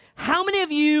how many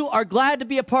of you are glad to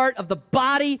be a part of the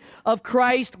body of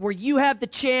Christ where you have the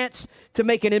chance to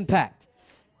make an impact?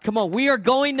 Come on, we are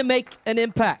going to make an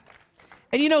impact.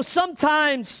 And you know,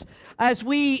 sometimes as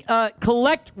we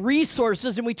collect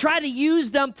resources and we try to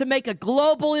use them to make a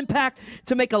global impact,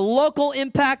 to make a local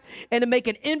impact, and to make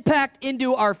an impact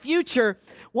into our future,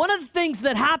 one of the things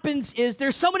that happens is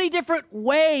there's so many different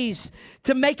ways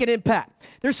to make an impact.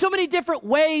 There's so many different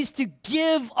ways to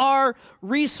give our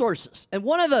resources. And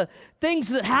one of the things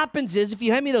that happens is, if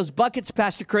you hand me those buckets,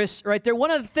 Pastor Chris, right there,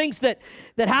 one of the things that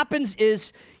happens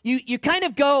is you kind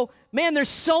of go, man, there's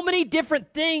so many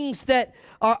different things that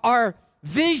are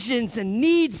visions and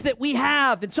needs that we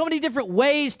have, and so many different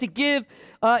ways to give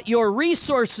your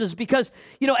resources, because,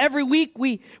 you know, every week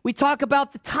we talk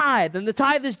about the tithe, and the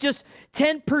tithe is just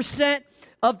 10%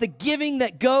 of the giving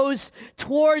that goes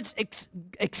towards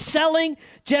excelling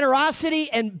generosity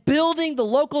and building the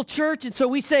local church. And so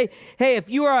we say, hey, if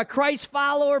you are a Christ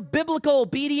follower, biblical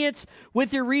obedience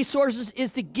with your resources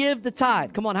is to give the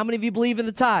tithe. Come on, how many of you believe in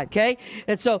the tithe, okay?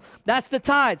 And so that's the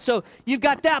tithe. So you've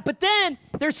got that. But then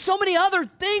there's so many other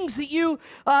things that you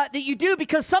do,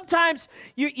 because sometimes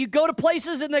you go to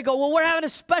places and they go, well, we're having a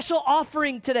special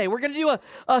offering today. We're going to do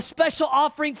a special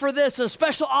offering for this, a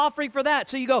special offering for that.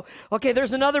 So you go, okay,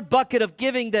 there's another bucket of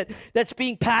giving that's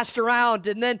being passed around.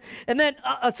 And then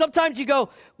sometimes you go,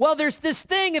 well, there's this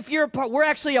thing, if you're we're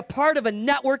actually a part of a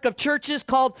network of churches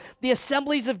called the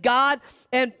Assemblies of God.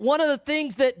 And one of the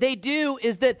things that they do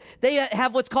is that they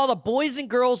have what's called a Boys and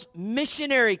Girls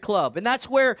Missionary Club. And that's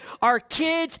where our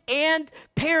kids and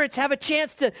parents have a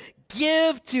chance to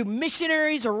give to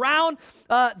missionaries around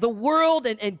the world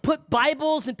and put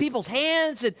Bibles in people's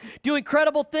hands and do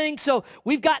incredible things. So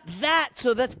we've got that.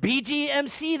 So that's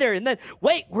BGMC there. And then,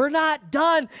 wait, we're not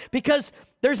done, because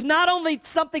there's not only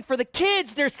something for the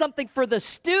kids, there's something for the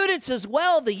students as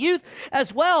well, the youth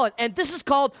as well. And this is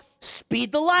called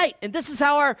Speed the Light. And this is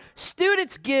how our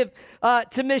students give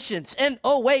to missions. And,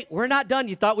 oh, wait, we're not done.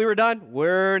 You thought we were done?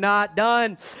 We're not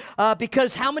done.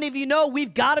 Because how many of you know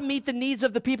we've got to meet the needs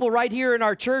of the people right here in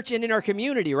our church and in our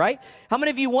community, right? How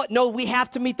many of you know we have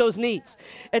to meet those needs?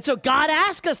 And so God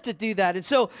asked us to do that. And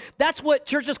so that's what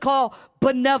churches call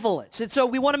benevolence. And so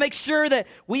we want to make sure that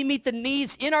we meet the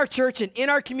needs in our church and in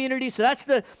our community. So that's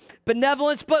the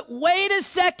benevolence. But wait a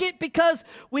second, because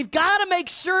we've got to make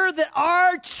sure that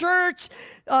our church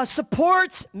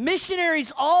supports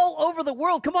missionaries all over the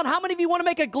world. Come on, how many of you want to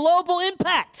make a global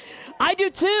impact? I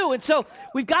do too. And so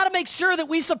we've got to make sure that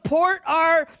we support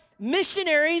our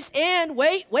missionaries. And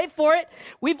wait for it,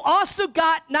 we've also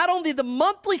got not only the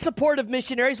monthly support of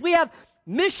missionaries, we have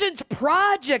missions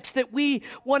projects that we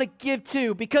want to give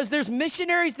to, because there's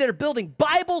missionaries that are building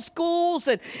Bible schools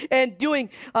and doing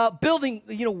building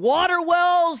water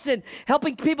wells and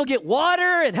helping people get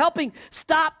water and helping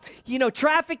stop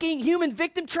trafficking, human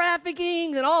victim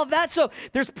trafficking and all of that. So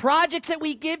there's projects that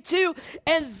we give to,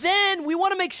 and then we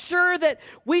want to make sure that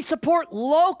we support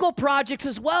local projects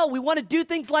as well. We want to do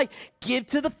things like give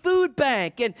to the food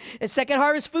bank and Second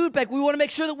Harvest Food Bank. We want to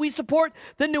make sure that we support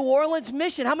the New Orleans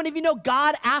mission. How many of you know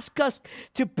God asked us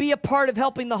to be a part of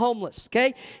helping the homeless,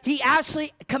 okay? He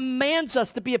actually commands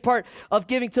us to be a part of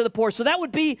giving to the poor. So that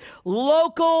would be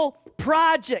local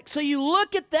projects. So you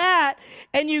look at that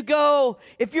and you go,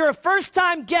 if you're a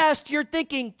first-time guest, you're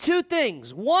thinking two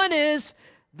things. One is,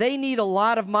 they need a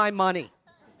lot of my money.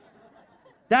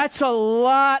 That's a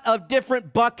lot of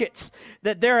different buckets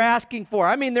that they're asking for.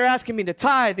 I mean, they're asking me to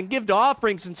tithe and give to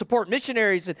offerings and support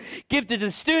missionaries and give to the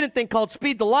student thing called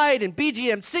Speed the Light and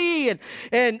BGMC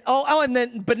and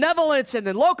then benevolence and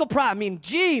then local I mean,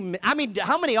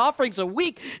 how many offerings a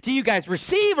week do you guys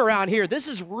receive around here? This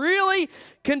is really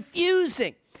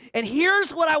confusing. And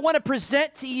here's what I want to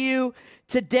present to you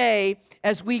today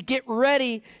as we get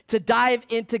ready to dive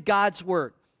into God's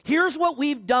Word. Here's what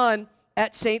we've done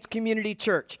at Saints Community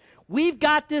Church. We've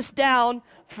got this down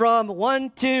from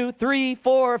 1, 2, 3,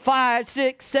 4, 5,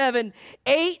 6, 7,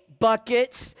 8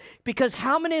 buckets, because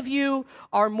how many of you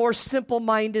are more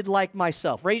simple-minded like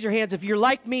myself? Raise your hands if you're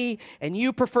like me and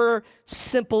you prefer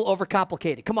simple over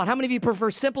complicated. Come on, how many of you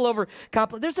prefer simple over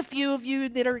complicated? There's a few of you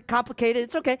that are complicated.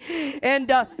 It's okay.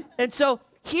 And so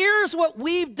here's what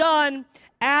we've done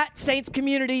at Saints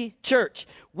Community Church.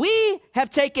 We have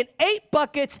taken 8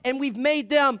 buckets and we've made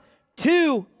them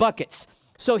 2 buckets.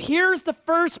 So here's the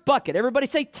first bucket. Everybody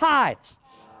say tithes.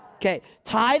 Okay,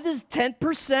 tithe is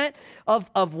 10%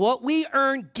 of what we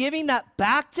earn, giving that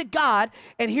back to God.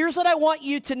 And here's what I want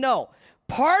you to know.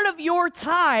 Part of your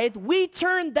tithe, we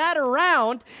turn that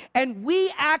around and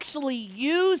we actually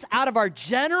use out of our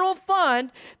general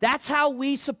fund. That's how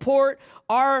we support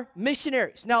our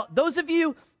missionaries. Now, those of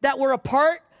you that were a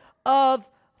part of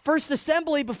First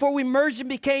Assembly before we merged and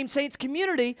became Saints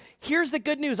Community, here's the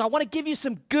good news. I want to give you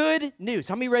some good news.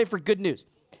 How many ready for good news?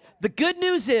 The good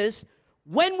news is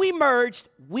when we merged,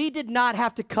 we did not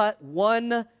have to cut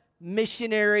one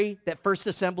missionary that First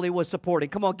Assembly was supporting.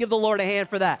 Come on, give the Lord a hand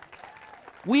for that.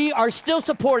 We are still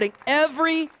supporting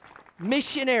every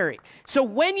missionary. So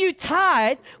when you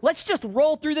tithe, let's just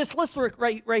roll through this list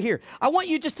right here. I want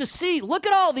you just to see, look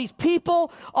at all these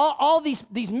people, all these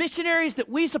missionaries that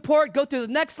we support. Go through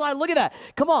the next slide. Look at that.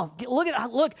 Come on,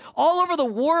 look all over the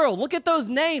world. Look at those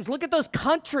names. Look at those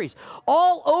countries.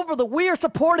 We are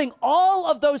supporting all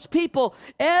of those people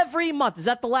every month. Is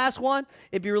that the last one?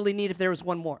 It'd be really neat if there was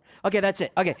one more. Okay, that's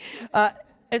it. Okay.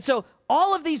 And so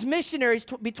all of these missionaries,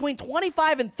 between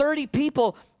 25 and 30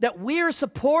 people that we're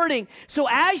supporting. So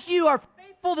as you are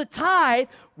faithful to tithe,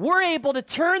 we're able to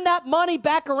turn that money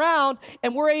back around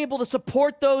and we're able to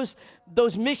support those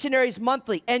missionaries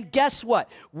monthly. And guess what?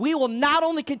 We will not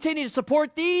only continue to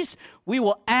support these, we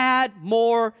will add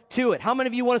more to it. How many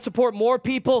of you want to support more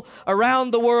people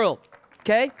around the world?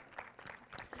 Okay?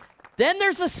 Then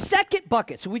there's a second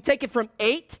bucket. So we take it from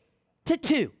 8 to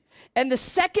 2. And the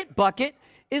second bucket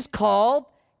is called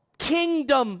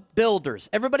Kingdom Builders.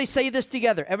 Everybody say this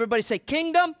together. Everybody say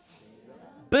Kingdom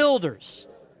Builders.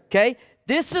 Okay?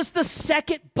 This is the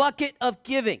second bucket of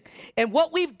giving. And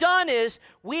what we've done is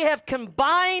we have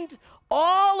combined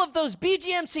all of those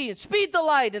BGMC and Speed the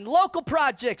Light and local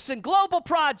projects and global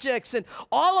projects and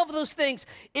all of those things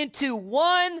into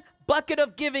one bucket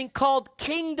of giving called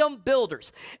Kingdom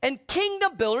Builders. And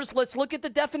Kingdom Builders, let's look at the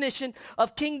definition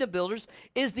of Kingdom Builders,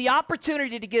 is the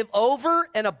opportunity to give over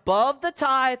and above the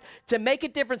tithe to make a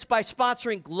difference by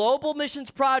sponsoring global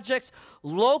missions projects,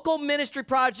 local ministry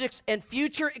projects, and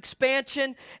future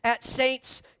expansion at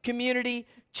Saints Community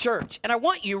Church. And I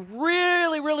want you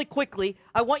really quickly,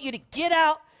 I want you to get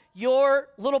out your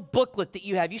little booklet that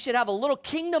you have. You should have a little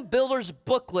Kingdom Builders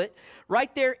booklet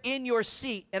right there in your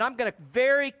seat. And I'm going to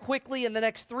very quickly, in the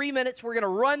next 3 minutes, we're going to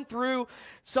run through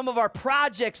some of our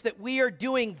projects that we are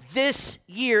doing this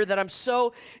year that I'm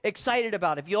so excited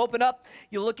about. If you open up,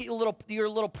 you look at your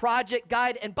little project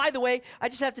guide. And by the way, I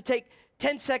just have to take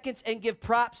 10 seconds and give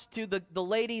props to the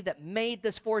lady that made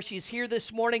this for us. She's here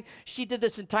this morning. She did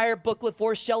this entire booklet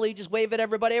for us. Shelly, just wave at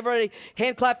everybody. Everybody,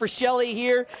 hand clap for Shelly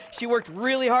here. She worked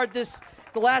really hard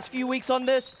the last few weeks on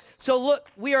this. So look,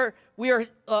 we are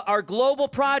our global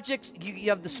projects.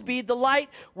 You have the Speed the Light.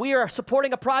 We are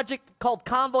supporting a project called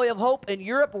Convoy of Hope in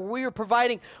Europe, where we are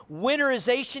providing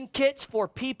winterization kits for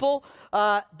people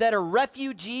that are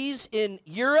refugees in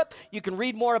Europe. You can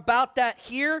read more about that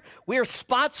here. We are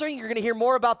sponsoring, you're going to hear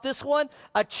more about this one,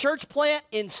 a church plant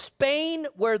in Spain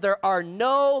where there are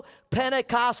no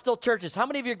Pentecostal churches. How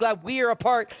many of you are glad we are a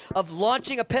part of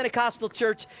launching a Pentecostal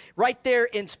church right there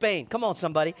in Spain? Come on,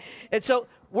 somebody. And so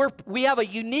we have a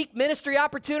unique ministry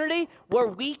opportunity where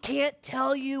we can't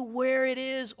tell you where it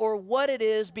is or what it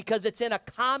is because it's in a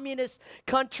communist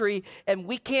country and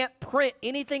we can't print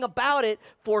anything about it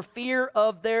for fear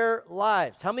of their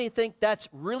lives. How many think that's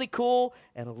really cool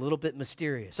and a little bit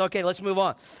mysterious? Okay, let's move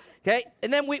on. Okay,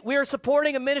 and then we are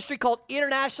supporting a ministry called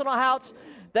International House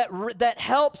that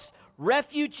helps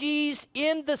refugees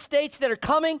in the states that are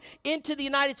coming into the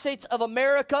United States of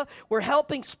America. We're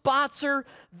helping sponsor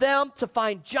them to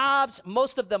find jobs.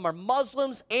 Most of them are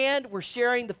Muslims, and we're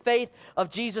sharing the faith of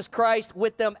Jesus Christ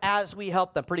with them as we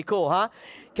help them. Pretty cool, huh?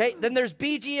 Okay, then there's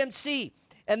BGMC,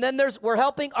 and then we're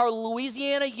helping our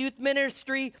Louisiana Youth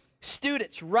Ministry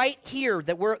students right here,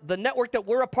 the network that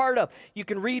we're a part of. You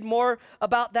can read more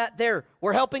about that there.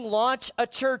 We're helping launch a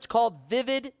church called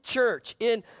Vivid Church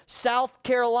in South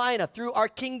Carolina through our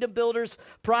Kingdom Builders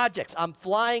projects. I'm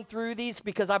flying through these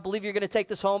because I believe you're going to take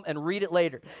this home and read it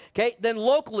later. Okay, then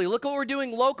locally, look what we're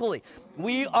doing locally.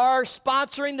 We are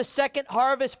sponsoring the Second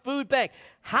Harvest Food Bank.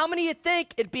 How many of you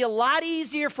think it'd be a lot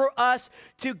easier for us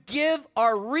to give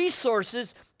our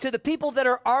resources to the people that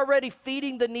are already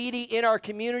feeding the needy in our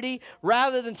community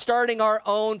rather than starting our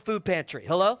own food pantry?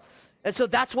 Hello? And so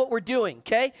that's what we're doing,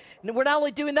 okay? And we're not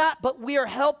only doing that, but we are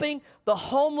helping the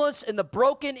homeless and the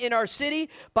broken in our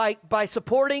city by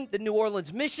supporting the New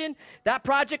Orleans Mission. That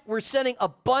project, we're sending a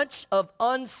bunch of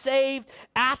unsaved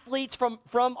athletes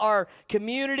from our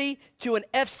community to an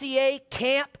FCA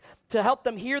camp to help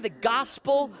them hear the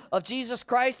gospel of Jesus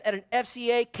Christ at an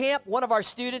FCA camp. One of our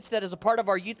students that is a part of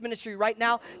our youth ministry right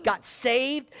now got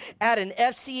saved at an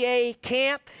FCA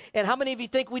camp. And how many of you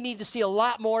think we need to see a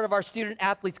lot more of our student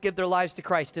athletes give their lives to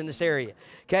Christ in this area?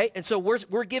 Okay, and so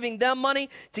we're giving them money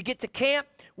to get to camp.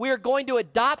 We are going to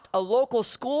adopt a local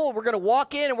school. We're going to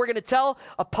walk in and we're going to tell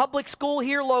a public school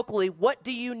here locally, what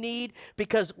do you need?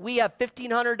 Because we have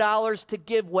 $1,500 to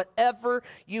give whatever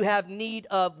you have need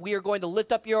of. We are going to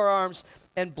lift up your arms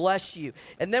and bless you.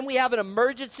 And then we have an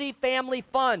emergency family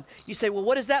fund. You say, well,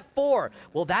 what is that for?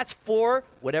 Well, that's for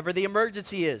whatever the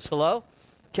emergency is. Hello?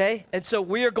 Okay, and so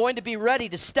we are going to be ready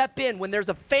to step in when there's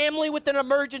a family with an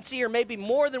emergency, or maybe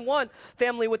more than one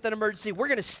family with an emergency. We're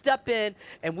going to step in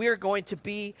and we are going to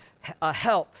be a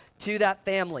help to that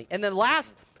family. And then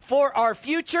last, for our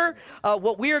future,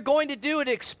 what we are going to do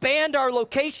to expand our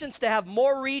locations to have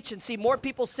more reach and see more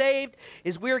people saved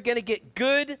is we are going to get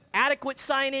good, adequate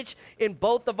signage in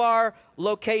both of our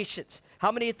locations.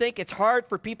 How many of you think it's hard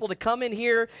for people to come in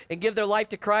here and give their life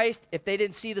to Christ if they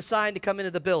didn't see the sign to come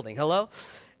into the building? Hello?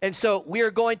 And so we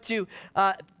are going to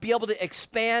be able to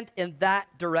expand in that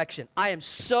direction. I am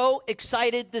so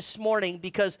excited this morning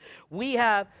because we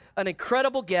have an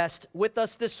incredible guest with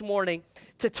us this morning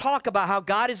to talk about how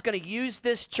God is going to use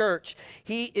this church.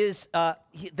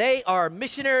 They are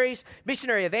missionaries,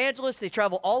 missionary evangelists. They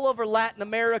travel all over Latin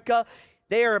America.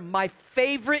 They are my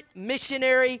favorite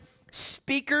missionary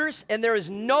speakers, and there is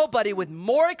nobody with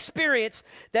more experience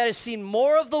that has seen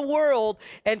more of the world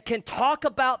and can talk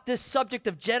about this subject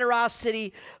of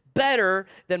generosity better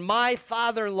than my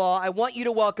father-in-law. I want you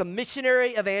to welcome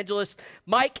missionary evangelists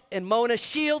Mike and Mona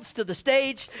Shields to the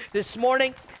stage this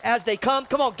morning as they come.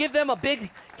 Come on, give them a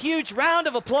big, huge round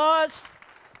of applause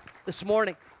this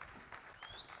morning.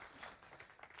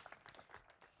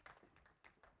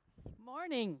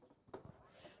 Morning.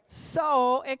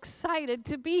 So excited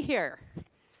to be here.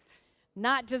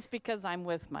 Not just because I'm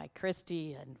with my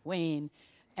Christy and Wayne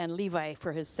and Levi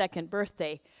for his second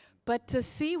birthday, but to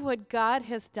see what God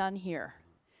has done here.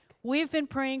 We've been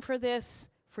praying for this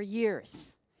for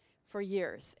years,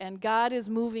 and God is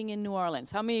moving in New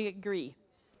Orleans. How many agree?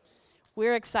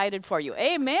 We're excited for you.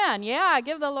 Amen. Yeah,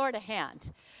 give the Lord a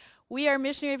hand. We are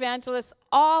missionary evangelists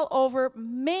all over,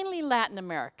 mainly Latin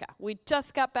America. We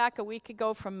just got back a week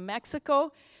ago from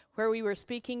Mexico, where we were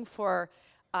speaking for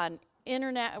an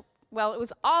internet. Well, it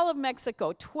was all of Mexico,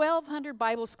 1,200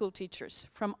 Bible school teachers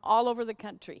from all over the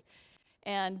country.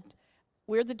 And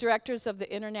we're the directors of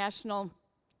the International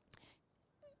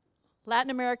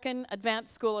Latin American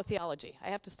Advanced School of Theology. I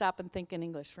have to stop and think in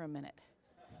English for a minute.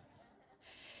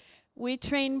 We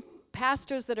train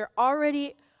pastors that are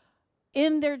already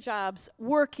in their jobs,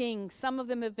 working. Some of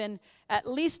them have been at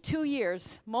least 2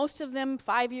 years, most of them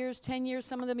 5 years, 10 years,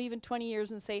 some of them even 20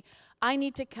 years, and say, I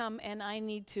need to come and I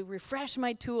need to refresh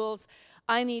my tools.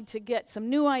 I need to get some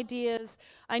new ideas.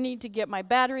 I need to get my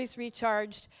batteries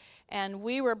recharged. And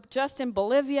we were just in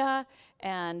Bolivia,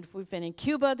 and we've been in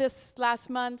Cuba this last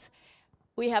month.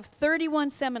 We have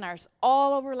 31 seminars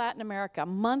all over Latin America,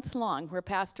 month-long, where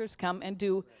pastors come and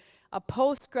do a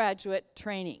postgraduate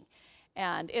training.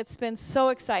 And it's been so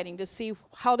exciting to see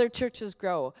how their churches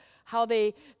grow, how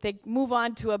they move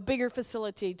on to a bigger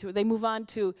facility, they move on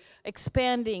to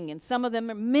expanding. And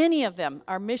many of them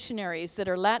are missionaries that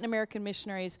are Latin American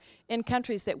missionaries in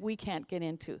countries that we can't get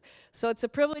into. So it's a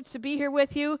privilege to be here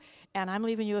with you, and I'm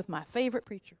leaving you with my favorite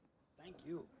preacher. Thank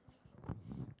you.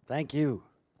 Thank you.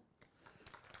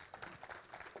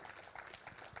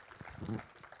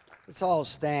 Let's all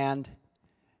stand,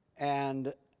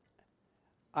 and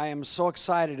I am so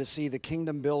excited to see the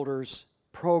Kingdom Builders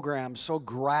program so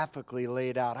graphically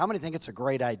laid out. How many think it's a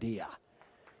great idea?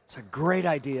 It's a great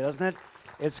idea, doesn't it?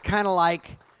 It's kind of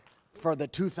like for the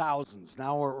 2000s.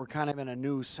 Now we're kind of in a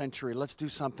new century. Let's do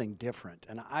something different.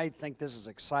 And I think this is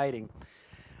exciting.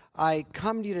 I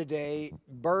come to you today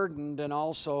burdened and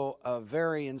also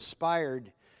very inspired.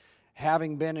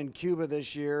 Having been in Cuba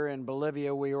this year, in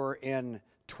Bolivia, we were in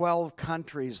 12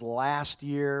 countries last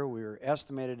year. We were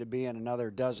estimated to be in another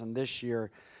dozen this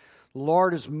year.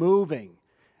 Lord is moving,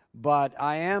 but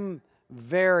I am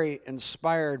very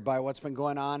inspired by what's been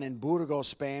going on in Burgos,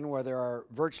 Spain, where there are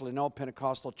virtually no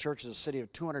Pentecostal churches, a city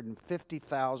of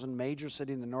 250,000, major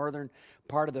city in the northern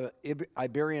part of the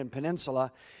Iberian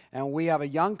Peninsula. And we have a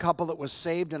young couple that was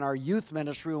saved in our youth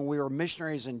ministry when we were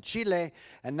missionaries in Chile,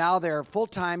 and now they're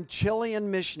full-time Chilean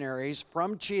missionaries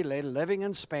from Chile living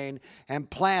in Spain and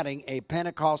planting a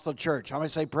Pentecostal church. How many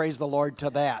say praise the Lord to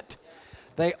that?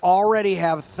 They already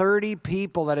have 30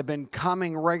 people that have been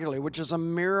coming regularly, which is a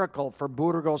miracle for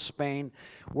Burgos, Spain.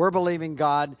 We're believing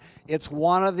God. It's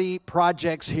one of the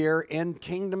projects here in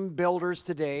Kingdom Builders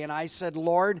today. And I said,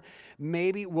 Lord,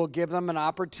 maybe we'll give them an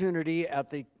opportunity at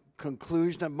the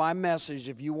conclusion of my message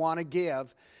if you want to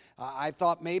give. I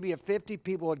thought maybe if 50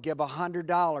 people would give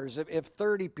 $100, if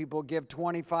 30 people give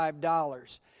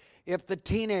 $25, if the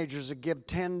teenagers would give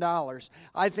 $10,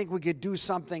 I think we could do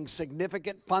something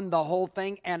significant, fund the whole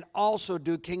thing, and also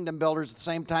do Kingdom Builders at the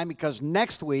same time, because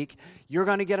next week you're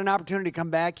going to get an opportunity to come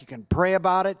back. You can pray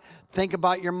about it, think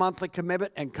about your monthly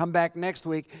commitment, and come back next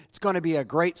week. It's going to be a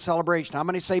great celebration. I'm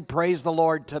going to say praise the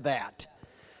Lord to that.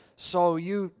 So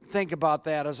you think about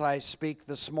that as I speak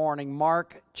this morning.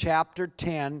 Mark chapter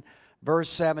 10, verse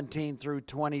 17 through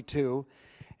 22.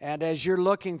 And as you're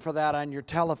looking for that on your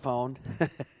telephone,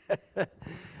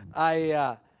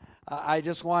 I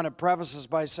just want to preface this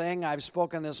by saying I've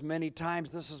spoken this many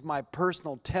times. This is my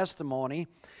personal testimony.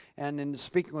 And in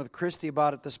speaking with Christy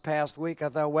about it this past week, I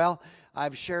thought, well,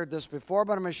 I've shared this before,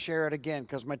 but I'm going to share it again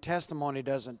because my testimony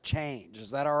doesn't change.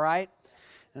 Is that all right?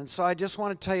 And so I just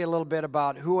want to tell you a little bit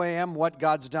about who I am, what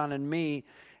God's done in me,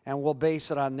 and we'll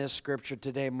base it on this scripture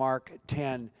today, Mark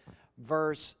 10,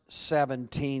 verse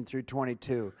 17 through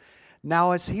 22.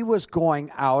 Now, as he was going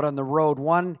out on the road,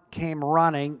 one came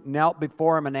running, knelt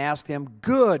before him, and asked him,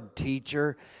 "Good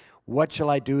teacher, what shall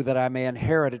I do that I may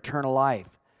inherit eternal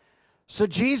life?" So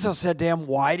Jesus said to him,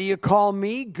 "Why do you call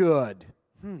me good?"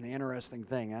 Interesting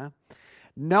thing, huh?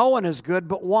 No one is good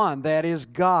but one, that is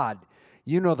God.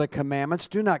 You know the commandments.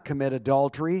 Do not commit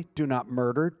adultery. Do not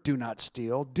murder. Do not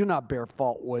steal. Do not bear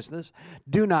false witness.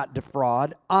 Do not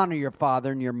defraud. Honor your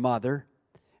father and your mother.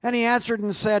 And he answered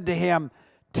and said to him,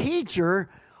 "Teacher,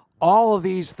 all of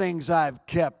these things I've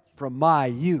kept from my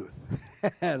youth."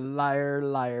 Liar,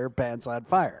 liar, pants on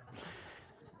fire.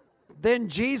 Then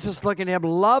Jesus, looking at him,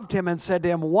 loved him and said to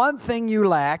him, "One thing you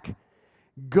lack.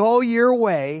 Go your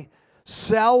way,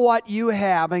 sell what you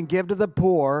have and give to the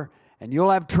poor, and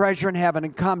you'll have treasure in heaven,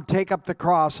 and come, take up the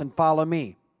cross and follow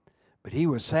me." But he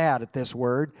was sad at this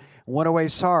word and went away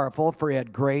sorrowful, for he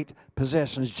had great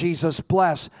possessions. Jesus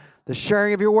bless the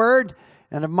sharing of your word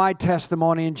and of my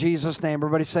testimony in Jesus' name.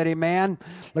 Everybody said amen.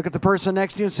 Look at the person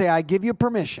next to you and say, "I give you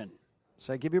permission."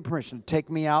 Say, "I give you permission to take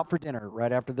me out for dinner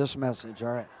right after this message."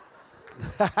 All right.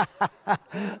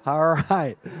 All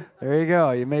right. There you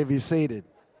go. You may be seated.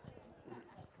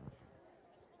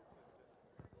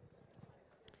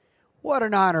 What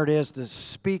an honor it is to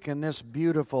speak in this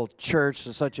beautiful church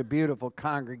to such a beautiful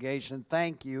congregation.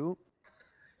 Thank you.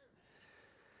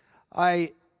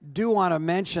 I do want to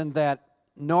mention that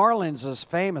New Orleans is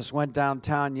famous. Went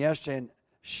downtown yesterday, and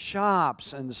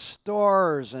shops and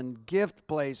stores and gift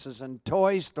places and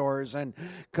toy stores and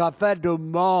Café du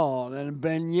Monde and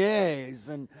beignets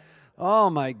and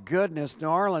oh my goodness, New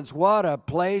Orleans, what a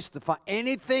place to find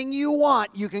anything you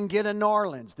want you can get in New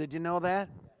Orleans. Did you know that?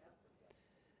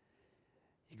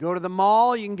 You go to the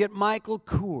mall, you can get Michael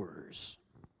Kors.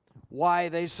 Why?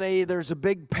 They say there's a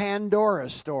big Pandora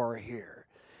store here.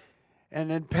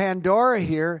 And in Pandora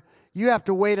here, you have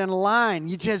to wait in line.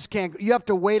 You just can't. You have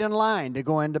to wait in line to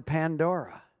go into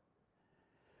Pandora.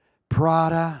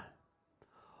 Prada,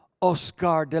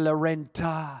 Oscar de la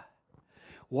Renta.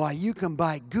 Why, you can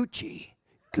buy Gucci,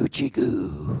 Gucci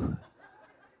Goo.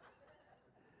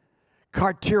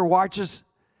 Cartier watches.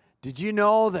 Did you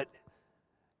know that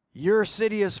your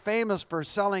city is famous for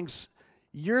selling?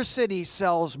 Your city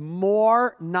sells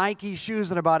more Nike shoes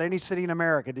than about any city in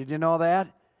America. Did you know that?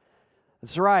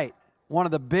 That's right. One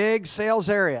of the big sales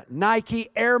area, Nike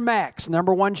Air Max,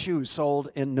 #1 shoe sold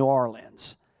in New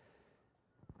Orleans.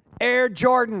 Air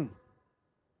Jordan.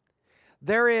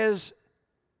 There is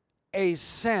a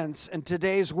sense in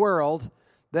today's world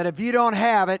that if you don't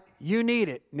have it, you need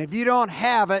it. And if you don't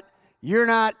have it, you're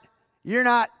not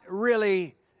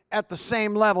really at the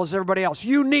same level as everybody else.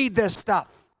 You need this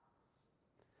stuff.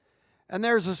 And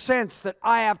there's a sense that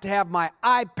I have to have my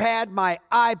iPad, my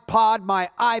iPod, my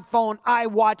iPhone,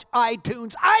 iWatch,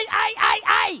 iTunes.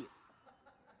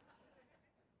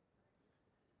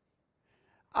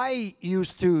 I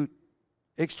used to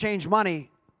exchange money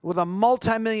with a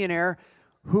multimillionaire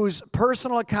whose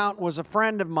personal account was a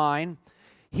friend of mine.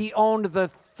 He owned the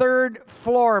 3rd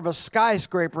floor of a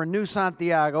skyscraper in New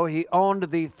Santiago. He owned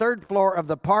the 3rd floor of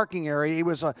the parking area. He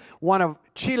was one of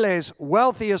Chile's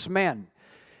wealthiest men.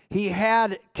 He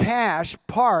had cash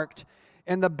parked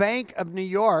in the Bank of New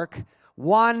York,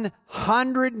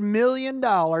 $100 million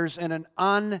in an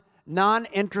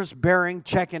non-interest-bearing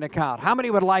checking account. How many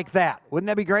would like that? Wouldn't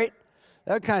that be great?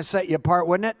 That would kind of set you apart,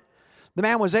 wouldn't it? The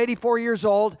man was 84 years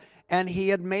old, and he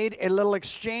had made a little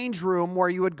exchange room where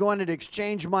you would go in and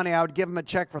exchange money. I would give him a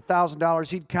check for $1,000.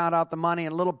 He'd count out the money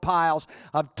in little piles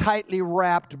of tightly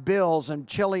wrapped bills and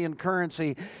Chilean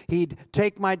currency. He'd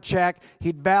take my check,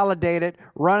 he'd validate it,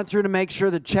 run it through to make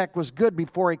sure the check was good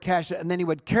before he cashed it, and then he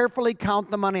would carefully count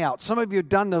the money out. Some of you have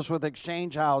done this with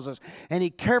exchange houses, and he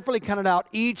carefully counted out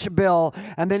each bill,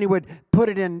 and then he would put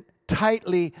it in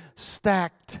tightly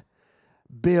stacked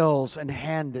bills and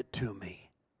hand it to me.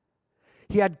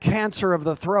 He had cancer of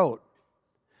the throat.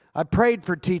 I prayed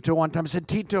for Tito one time. I said,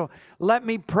 Tito, let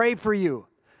me pray for you.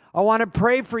 I want to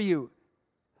pray for you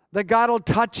that God will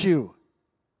touch you.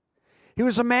 He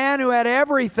was a man who had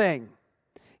everything.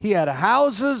 He had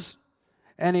houses,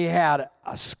 and he had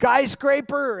a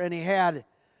skyscraper, and he had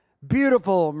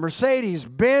beautiful Mercedes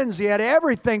Benz. He had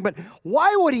everything, but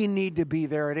why would he need to be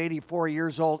there at 84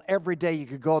 years old? Every day you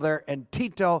could go there, and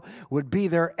Tito would be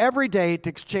there every day to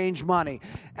exchange money.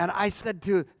 And I said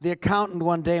to the accountant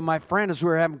one day, my friend, as we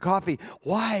were having coffee,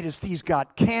 why does he's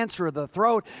got cancer of the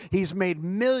throat? He's made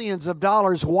millions of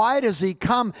dollars. Why does he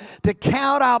come to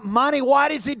count out money? Why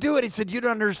does he do it? He said, you don't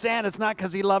understand. It's not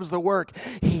because he loves the work.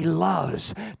 He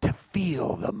loves to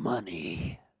feel the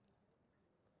money.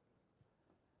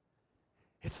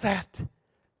 It's that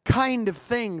kind of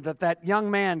thing that young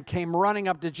man came running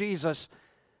up to Jesus.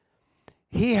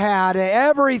 He had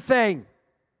everything.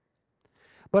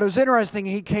 But it was interesting,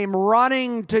 he came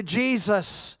running to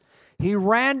Jesus. He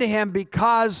ran to him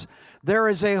because there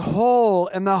is a hole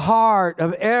in the heart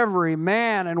of every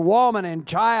man and woman and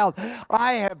child.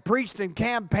 I have preached in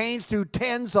campaigns to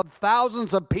tens of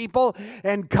thousands of people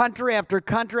in country after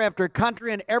country after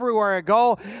country, and everywhere I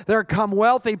go, there come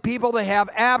wealthy people. They have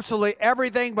absolutely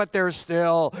everything, but there's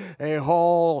still a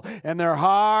hole in their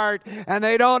heart, and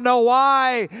they don't know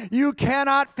why. You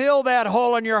cannot fill that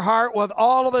hole in your heart with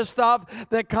all of the stuff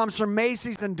that comes from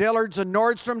Macy's and Dillard's and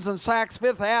Nordstrom's and Saks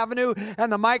Fifth Avenue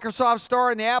and the Microsoft store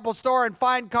and the Apple store and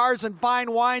fine cars and fine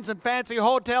wines and fancy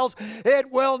hotels. It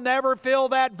will never fill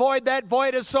that void. That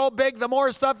void is so big, the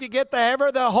more stuff you get, the heavier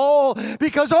the hole,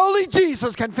 because only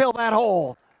Jesus can fill that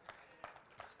hole.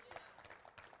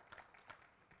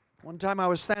 One time I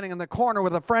was standing in the corner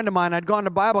with a friend of mine. I'd gone to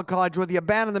Bible college with. He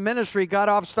abandoned the ministry, got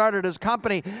off, started his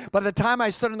company. By the time I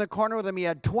stood in the corner with him, he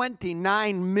had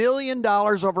 $29 million,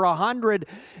 over 100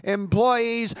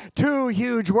 employees, 2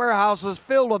 huge warehouses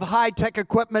filled with high-tech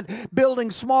equipment,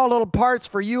 building small little parts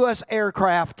for U.S.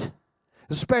 aircraft,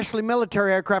 especially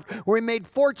military aircraft, where he made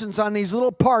fortunes on these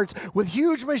little parts with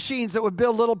huge machines that would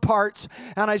build little parts.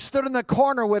 And I stood in the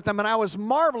corner with him, and I was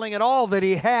marveling at all that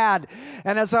he had.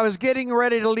 And as I was getting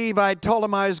ready to leave, I told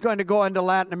him I was going to go into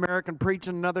Latin America and preach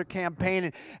in another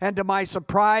campaign. And to my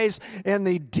surprise, in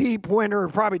the deep winter,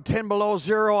 probably 10 below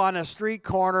zero on a street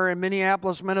corner in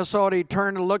Minneapolis, Minnesota, he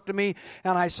turned and looked at me,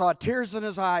 and I saw tears in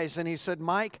his eyes. And he said,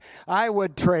 Mike, I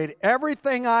would trade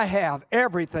everything I have,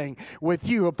 everything, with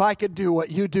you if I could do what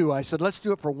you do. I said, let's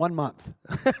do it for 1 month.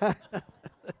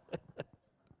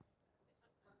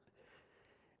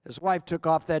 His wife took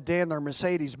off that day in their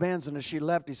Mercedes Benz, and as she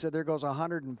left, he said, there goes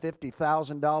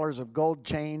 $150,000 of gold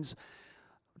chains,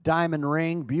 diamond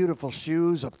ring, beautiful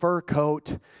shoes, a fur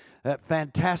coat, that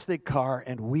fantastic car,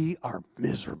 and we are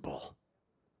miserable.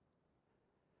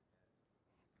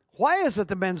 Why is it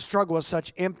the men struggle with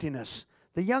such emptiness?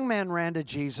 The young man ran to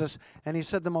Jesus, and he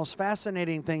said the most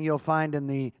fascinating thing you'll find in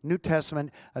the New Testament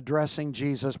addressing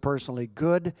Jesus personally,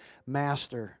 good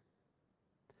master.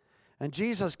 And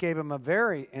Jesus gave him a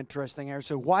very interesting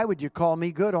answer. He said, why would you call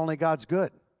me good? Only God's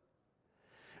good.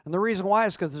 And the reason why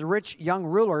is because the rich young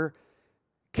ruler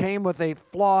came with a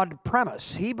flawed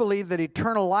premise. He believed that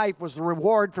eternal life was the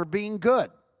reward for being good.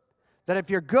 That if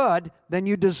you're good, then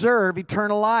you deserve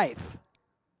eternal life.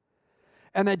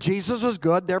 And that Jesus was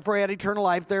good, therefore he had eternal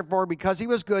life. Therefore, because he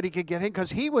was good, he could give him,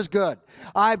 because he was good.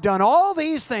 I've done all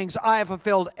these things. I have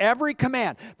fulfilled every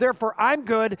command. Therefore, I'm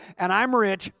good, and I'm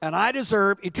rich, and I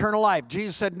deserve eternal life.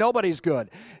 Jesus said, nobody's good.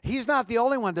 He's not the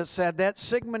only one that said that.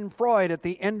 Sigmund Freud, at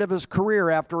the end of his career,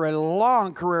 after a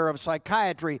long career of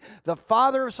psychiatry, the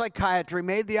father of psychiatry,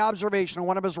 made the observation in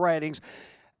one of his writings,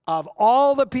 of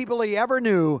all the people he ever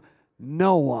knew,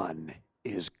 no one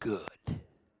is good.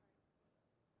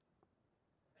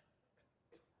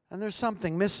 And there's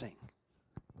something missing.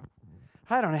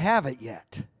 I don't have it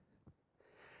yet.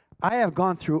 I have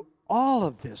gone through all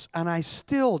of this, and I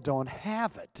still don't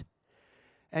have it.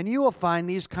 And you will find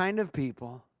these kind of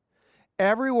people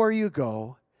everywhere you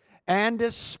go, and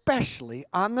especially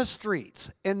on the streets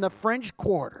in the French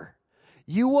Quarter.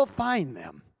 You will find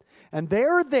them. And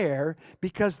they're there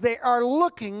because they are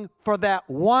looking for that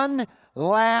one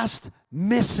last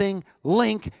missing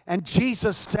link. And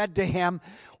Jesus said to him,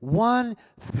 one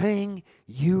thing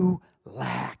you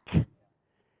lack.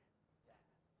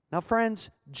 Now, friends,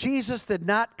 Jesus did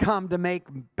not come to make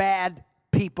bad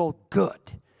people good.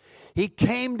 He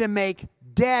came to make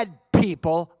dead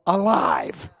people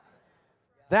alive.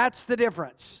 That's the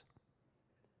difference.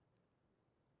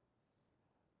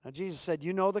 Now, Jesus said,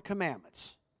 you know the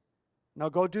commandments. Now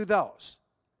go do those.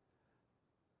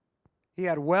 He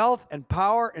had wealth and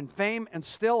power and fame and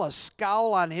still a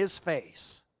scowl on his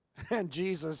face. And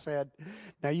Jesus said,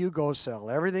 now you go sell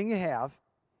everything you have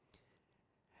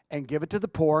and give it to the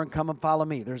poor and come and follow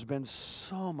me. There's been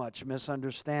so much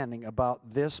misunderstanding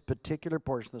about this particular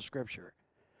portion of the Scripture.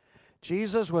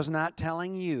 Jesus was not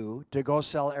telling you to go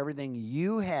sell everything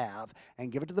you have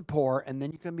and give it to the poor and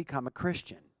then you can become a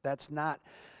Christian. That's not.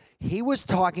 He was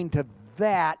talking to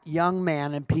that young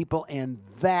man and people in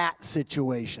that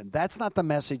situation. That's not the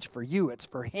message for you. It's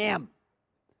for him.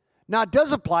 Now, it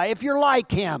does apply if you're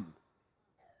like him.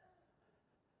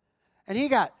 And he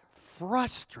got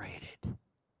frustrated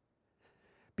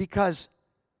because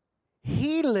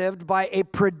he lived by a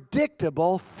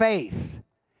predictable faith.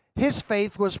 His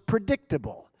faith was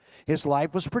predictable. His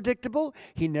life was predictable.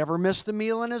 He never missed a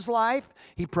meal in his life.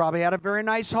 He probably had a very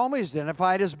nice home. He's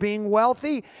identified as being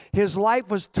wealthy. His life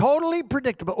was totally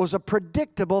predictable. It was a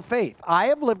predictable faith. I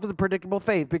have lived with a predictable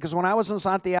faith because when I was in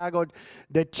Santiago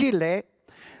de Chile,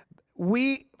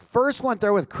 we first went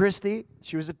there with Christy.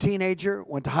 She was a teenager,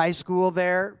 went to high school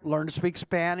there, learned to speak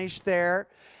Spanish there.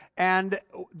 And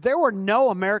there were no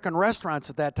American restaurants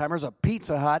at that time. There was a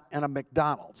Pizza Hut and a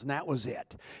McDonald's, and that was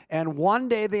it. And one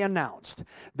day they announced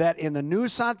that in the new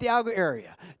Santiago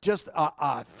area, just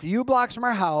a few blocks from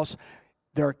our house,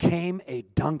 there came a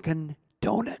Dunkin'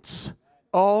 Donuts.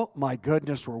 Oh, my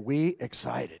goodness, were we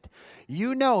excited.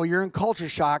 You know you're in culture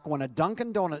shock when a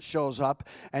Dunkin' Donuts shows up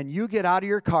and you get out of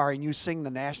your car and you sing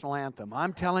the national anthem.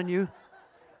 I'm telling you,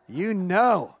 you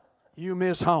know you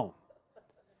miss home.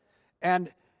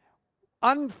 And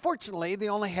unfortunately, they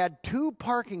only had 2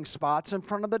 parking spots in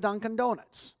front of the Dunkin'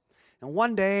 Donuts. And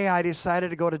one day, I decided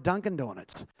to go to Dunkin'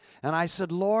 Donuts. And I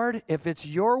said, Lord, if it's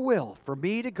your will for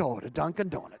me to go to Dunkin'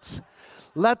 Donuts,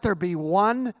 let there be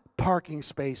 1 parking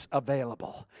space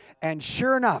available. And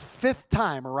sure enough, 5th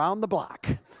time around the block,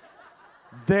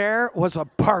 there was a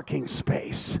parking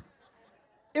space.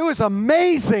 It was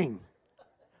amazing.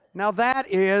 Now, that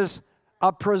is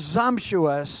a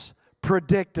presumptuous,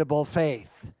 predictable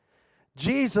faith.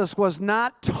 Jesus was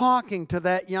not talking to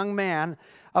that young man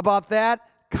about that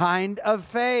kind of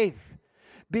faith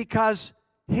because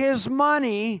his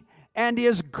money and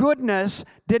his goodness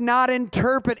did not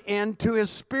interpret into his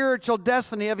spiritual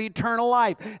destiny of eternal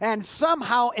life. And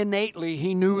somehow innately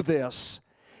he knew this.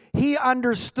 He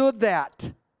understood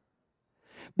that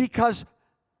because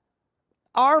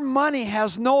our money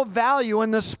has no value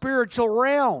in the spiritual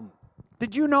realm.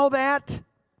 Did you know that?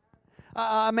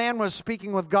 A man was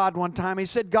speaking with God one time. He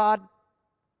said, God,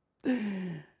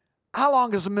 how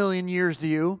long is 1,000,000 years to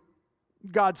you?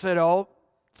 God said, oh,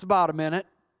 it's about a minute.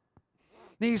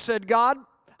 He said, God,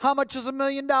 how much is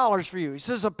 $1,000,000 for you? He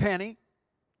says, a penny.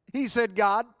 He said,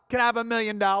 God, can I have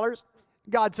 $1,000,000?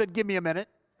 God said, give me a minute.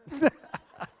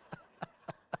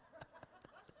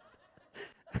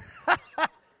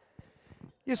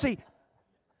 You see,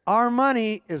 our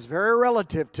money is very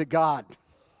relative to God.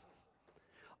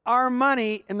 Our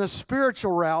money in the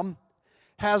spiritual realm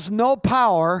has no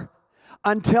power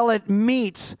until it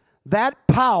meets that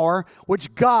power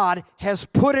which God has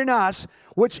put in us,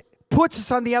 which puts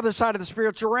us on the other side of the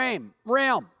spiritual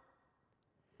realm.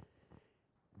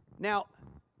 Now,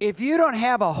 if you don't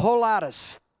have a whole lot of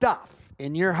stuff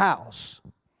in your house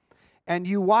and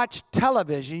you watch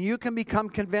television, you can become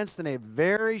convinced in a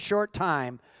very short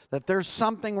time that there's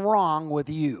something wrong with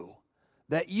you,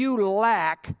 that you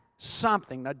lack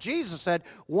something. Now, Jesus said,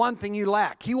 one thing you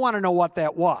lack. He wanted to know what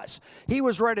that was. He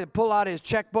was ready to pull out his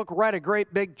checkbook, write a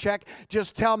great big check.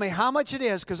 Just tell me how much it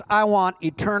is because I want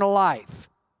eternal life.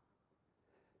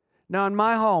 Now, in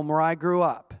my home where I grew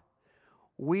up,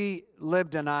 we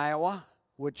lived in Iowa,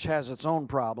 which has its own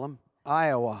problem.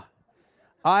 Iowa.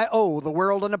 I owe the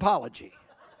world an apology.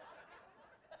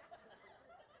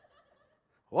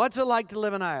 What's it like to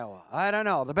live in Iowa? I don't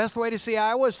know. The best way to see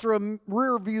Iowa is through a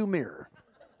rear view mirror.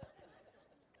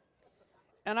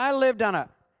 And I lived on a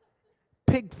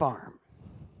pig farm.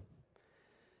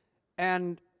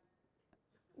 And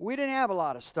we didn't have a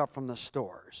lot of stuff from the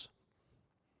stores.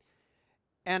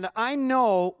 And I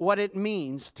know what it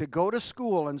means to go to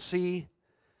school and see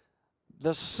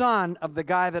the son of the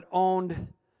guy that owned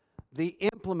the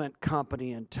implement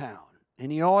company in town.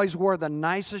 And he always wore the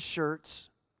nicest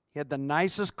shirts. He had the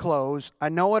nicest clothes. I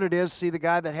know what it is. See the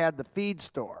guy that had the feed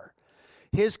store.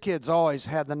 His kids always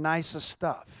had the nicest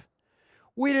stuff.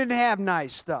 We didn't have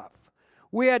nice stuff.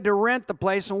 We had to rent the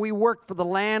place, and we worked for the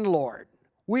landlord.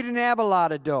 We didn't have a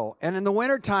lot of dough. And in the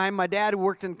wintertime, my dad, who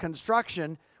worked in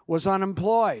construction, was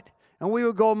unemployed. And we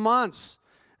would go months.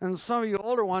 And some of you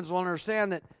older ones will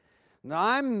understand that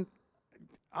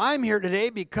I'm here today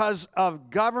because of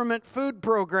government food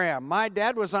program. My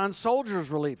dad was on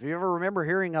Soldiers Relief. You ever remember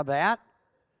hearing of that?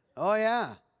 Oh,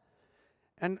 yeah.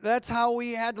 And that's how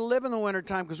we had to live in the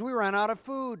wintertime because we ran out of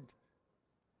food.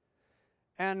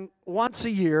 And once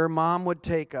a year, Mom would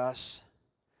take us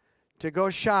to go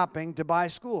shopping to buy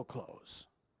school clothes.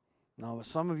 Now,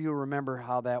 some of you remember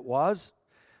how that was.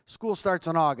 School starts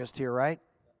in August here, right?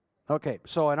 Okay,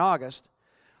 so in August,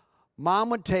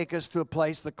 Mom would take us to a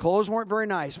place. The clothes weren't very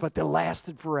nice, but they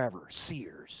lasted forever.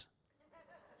 Sears.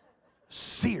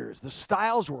 Sears. The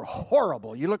styles were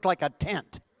horrible. You looked like a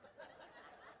tent.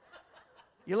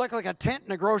 You looked like a tent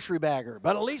in a grocery bagger,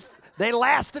 but at least they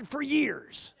lasted for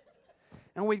years.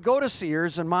 And we'd go to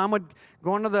Sears, and Mom would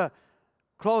go into the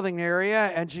clothing area,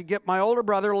 and she'd get my older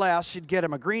brother, Les. She'd get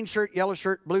him a green shirt, yellow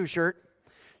shirt, blue shirt.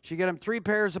 She'd get him 3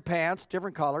 pairs of pants,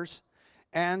 different colors,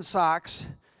 and socks,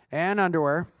 and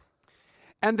underwear.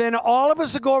 And then all of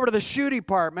us would go over to the shoe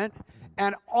department,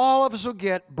 and all of us would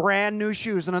get brand new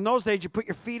shoes. And in those days, you put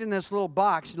your feet in this little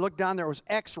box. You look down, there was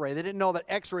X-ray. They didn't know that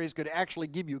X-rays could actually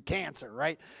give you cancer,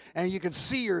 right? And you could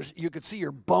see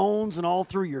your bones and all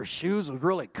through your shoes. It was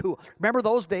really cool. Remember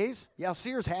those days? Yeah,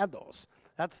 Sears had those.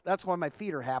 That's why my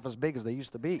feet are half as big as they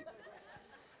used to be.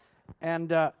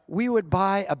 And we would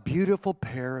buy a beautiful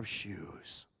pair of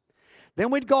shoes.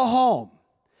 Then we'd go home.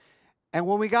 And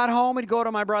when we got home, we'd go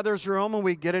to my brother's room, and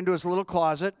we'd get into his little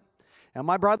closet. And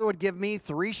my brother would give me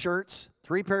 3 shirts,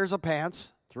 3 pairs of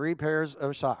pants, 3 pairs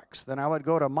of socks. Then I would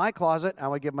go to my closet, and I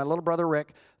would give my little brother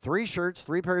Rick 3 shirts,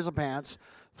 3 pairs of pants,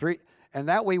 and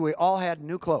that way we all had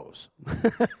new clothes.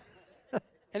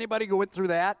 Anybody go through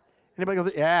that? Anybody go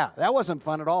through? Yeah, that wasn't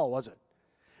fun at all, was it?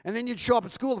 And then you'd show up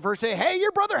at school the first day, hey,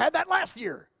 your brother had that last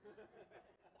year.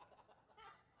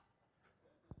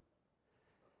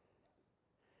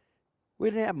 We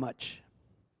didn't have much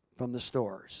from the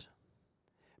stores.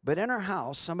 But in our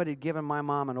house, somebody had given my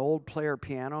mom an old player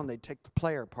piano, and they'd take the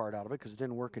player part out of it because it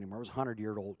didn't work anymore. It was a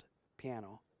 100-year-old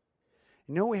piano.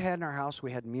 You know what we had in our house?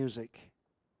 We had music.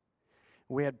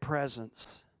 We had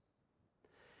presents.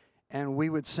 And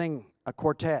we would sing a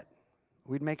quartet.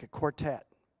 We'd make a quartet.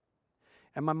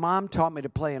 And my mom taught me to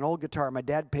play an old guitar. My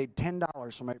dad paid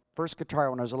 $10 for my first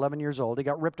guitar when I was 11 years old. He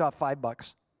got ripped off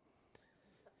 $5.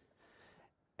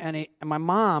 And my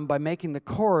mom, by making the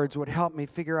chords, would help me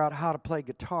figure out how to play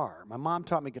guitar. My mom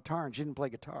taught me guitar, and she didn't play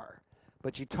guitar.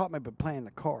 But she taught me by playing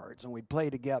the chords, and we'd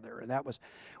play together. And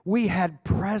we had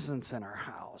presents in our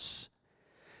house.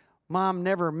 Mom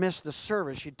never missed the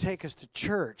service. She'd take us to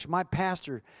church. My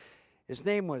pastor, his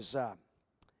name was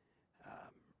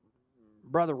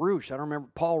Brother Roosh. I don't remember,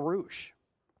 Paul Roosh.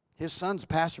 His son's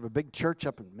pastor of a big church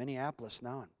up in Minneapolis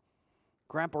now. And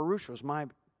Grandpa Roosh was my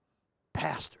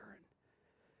pastor.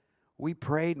 We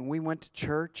prayed and we went to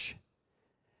church,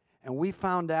 and we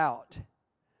found out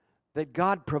that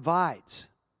God provides.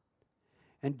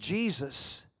 And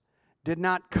Jesus did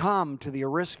not come to the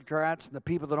aristocrats and the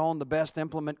people that owned the best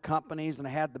implement companies and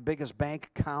had the biggest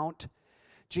bank account.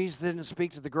 Jesus didn't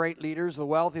speak to the great leaders, the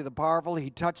wealthy, the powerful.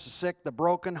 He touched the sick, the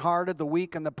brokenhearted, the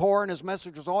weak, and the poor, and his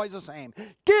message was always the same.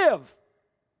 Give!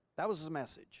 That was his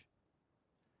message.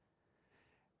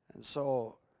 And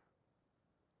so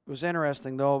it was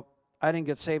interesting, though. I didn't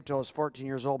get saved till I was 14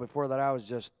 years old. Before that, I was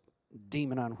just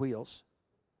demon on wheels.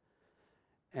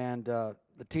 And the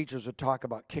teachers would talk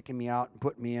about kicking me out and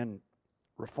putting me in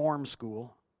reform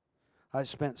school. I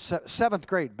spent 7th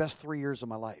grade, best 3 years of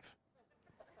my life.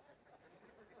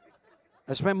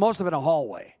 I spent most of it in a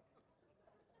hallway.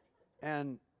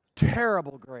 And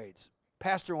terrible grades.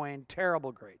 Pastor Wayne,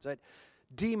 terrible grades. I had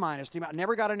D-. I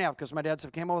never got an F because my dad said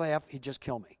if I came over with an F, he'd just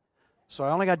kill me. So I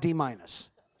only got D-.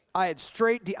 I had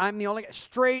straight D. I'm the only guy.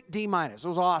 Straight D-. It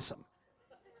was awesome.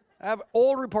 I have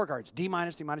old report cards. D-.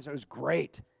 It was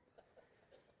great.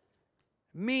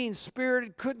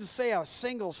 Mean-spirited. Couldn't say a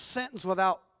single sentence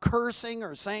without cursing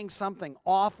or saying something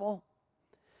awful.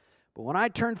 But when I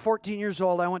turned 14 years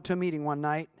old, I went to a meeting one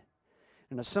night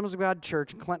in the Assemblies of God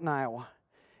Church in Clinton, Iowa.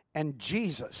 And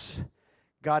Jesus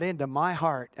got into my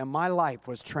heart, and my life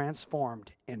was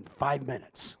transformed in 5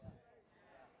 minutes.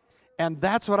 And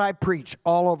that's what I preach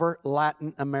all over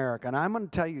Latin America. And I'm going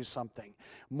to tell you something.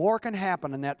 More can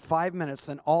happen in that 5 minutes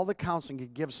than all the counseling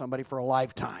could give somebody for a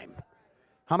lifetime.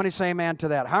 How many say amen to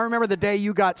that? I remember the day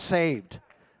you got saved.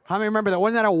 How many remember that?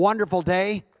 Wasn't that a wonderful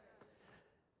day?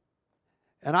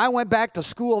 And I went back to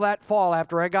school that fall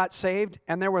after I got saved,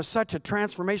 and there was such a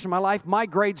transformation in my life. My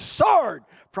grades soared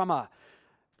from a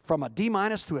D-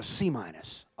 to a C-,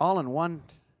 all in one.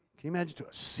 Can you imagine, to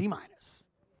a C-?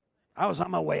 I was on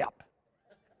my way up.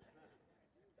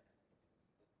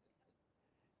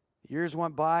 Years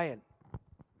went by, and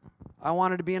I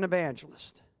wanted to be an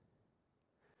evangelist.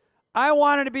 I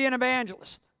wanted to be an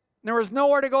evangelist. There was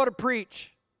nowhere to go to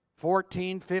preach.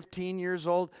 14, 15 years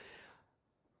old.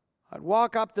 I'd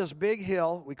walk up this big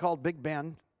hill we called Big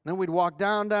Bend. Then we'd walk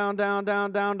down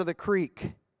to the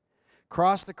creek.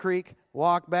 Cross the creek,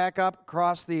 walk back up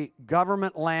across the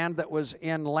government land that was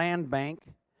in land bank.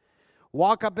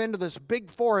 Walk up into this big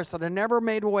forest that I never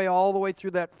made my way all the way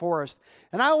through that forest.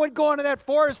 And I would go into that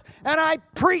forest and I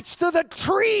preached to the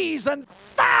trees, and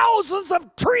thousands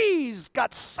of trees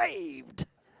got saved.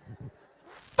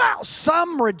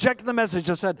 Some rejected the message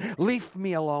and said, "Leave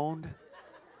me alone."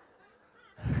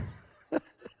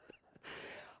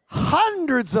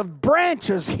 Hundreds of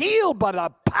branches healed by the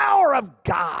power of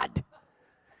God.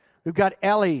 We've got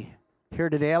Ellie here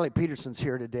today. Ellie Peterson's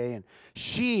here today. And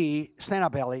she, stand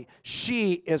up, Ellie,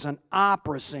 she is an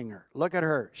opera singer. Look at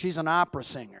her. She's an opera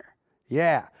singer.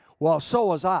 Yeah. Well, so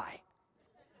was I.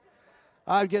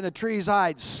 I'd get in the trees.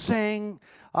 I'd sing.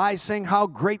 I sing "How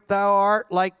Great Thou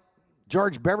Art" like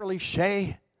George Beverly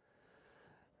Shea.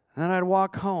 Then I'd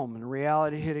walk home, and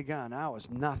reality hit again. I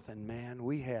was nothing, man.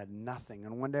 We had nothing.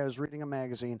 And one day I was reading a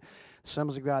magazine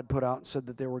Assemblies of God put out and said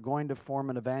that they were going to form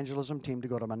an evangelism team to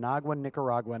go to Managua,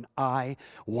 Nicaragua, and I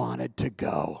wanted to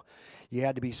go. You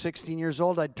had to be 16 years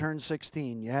old. I'd turned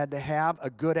 16. You had to have a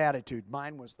good attitude.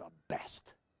 Mine was the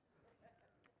best.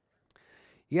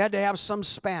 You had to have some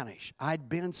Spanish. I'd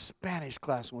been in Spanish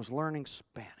class and was learning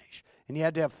Spanish. And you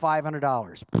had to have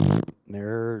 $500.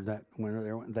 There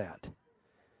went that.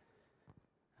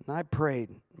 And I prayed.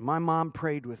 My mom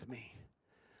prayed with me.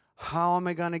 How am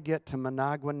I going to get to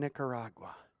Managua,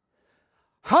 Nicaragua?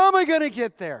 How am I going to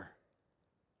get there?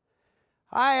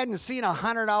 I hadn't seen a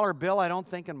 $100 bill, I don't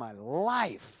think, in my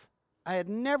life. I had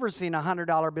never seen a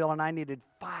 $100 bill, and I needed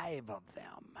 5 of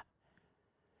them.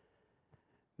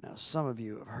 Now, some of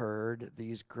you have heard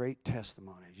these great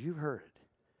testimonies. You've heard it.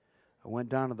 I went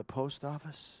down to the post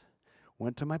office,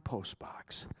 went to my post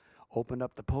box, opened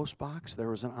up the post box. There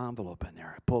was an envelope in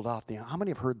there. I pulled off the, how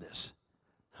many have heard this?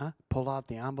 Huh? Pulled out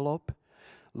the envelope,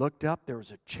 looked up, there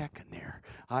was a check in there.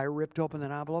 I ripped open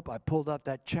that envelope. I pulled out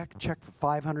that check for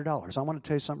 $500. I want to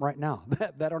tell you something right now.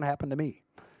 That don't happen to me.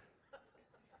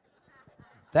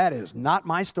 That is not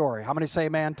my story. How many say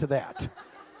amen to that?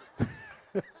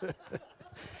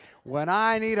 When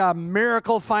I need a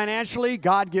miracle financially,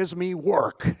 God gives me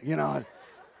work, you know.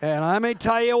 And let me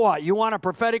tell you what, you want a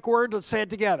prophetic word? Let's say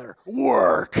it together.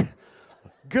 Work.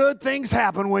 Good things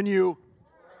happen when you...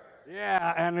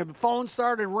 Yeah, and the phone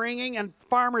started ringing, and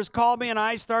farmers called me, and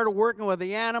I started working with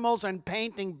the animals and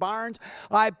painting barns.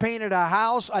 I painted a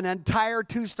house, an entire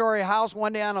 2-story house,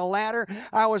 one day on a ladder.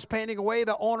 I was painting away.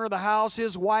 The owner of the house,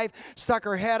 his wife, stuck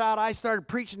her head out. I started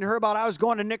preaching to her about I was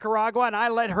going to Nicaragua, and I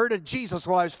led her to Jesus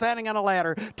while I was standing on a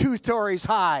ladder 2 stories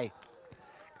high.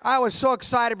 I was so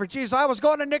excited for Jesus. I was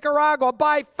going to Nicaragua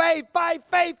by faith, by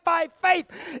faith, by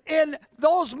faith. In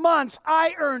those months,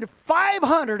 I earned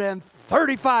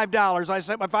 $535. I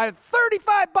said, if I have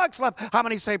 $35 left, how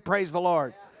many say praise the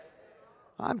Lord?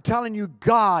 I'm telling you,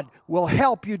 God will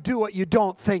help you do what you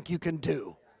don't think you can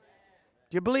do.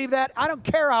 Do you believe that? I don't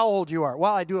care how old you are.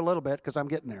 Well, I do a little bit because I'm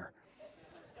getting there.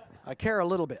 I care a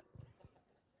little bit.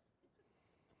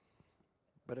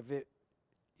 But if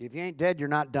you ain't dead, you're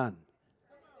not done.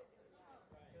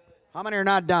 How many are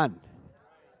not done?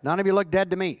 None of you look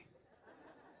dead to me.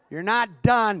 You're not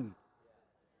done.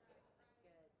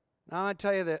 Now, I'm going to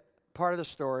tell you the part of the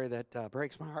story that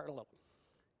breaks my heart a little.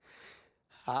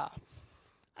 I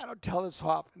don't tell this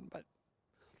often, but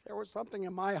there was something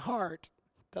in my heart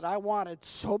that I wanted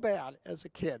so bad as a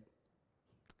kid.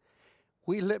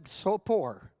 We lived so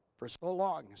poor for so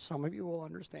long. Some of you will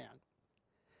understand.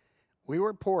 We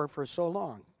were poor for so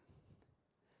long.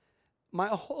 My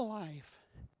whole life,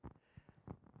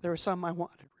 there was something I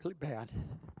wanted really bad.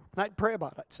 And I'd pray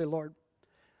about it. I'd say, Lord,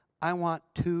 I want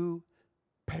 2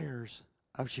 pairs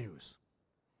of shoes.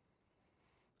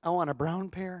 I want a brown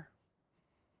pair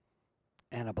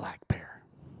and a black pair.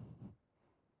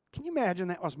 Can you imagine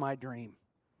that was my dream?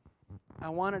 I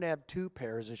wanted to have 2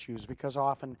 pairs of shoes because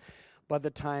often by the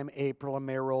time April and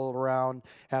May rolled around,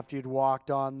 after you'd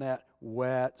walked on that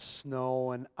wet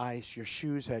snow and ice, your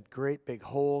shoes had great big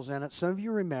holes in it. Some of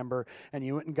you remember, and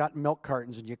you went and got milk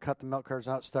cartons and you cut the milk cartons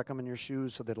out, stuck them in your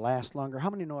shoes so they'd last longer. How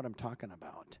many know what I'm talking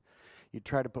about? You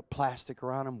try to put plastic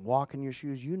around them, walk in your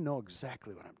shoes. You know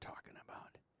exactly what I'm talking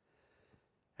about.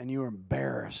 And you're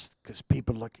embarrassed because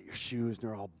people look at your shoes and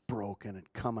they're all broken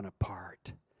and coming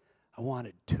apart. I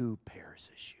wanted 2 pairs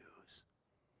of shoes.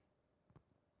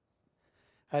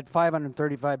 I had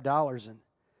 $535, and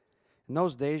in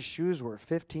those days, shoes were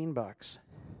 $15.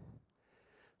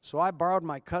 So I borrowed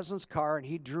my cousin's car, and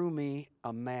he drew me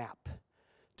a map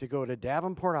to go to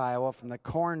Davenport, Iowa, from the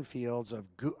cornfields of,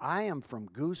 I am from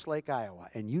Goose Lake, Iowa,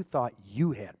 and you thought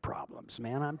you had problems,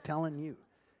 man, I'm telling you.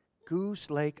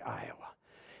 Goose Lake, Iowa.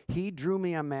 He drew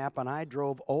me a map, and I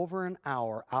drove over an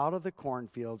hour out of the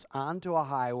cornfields onto a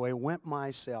highway, went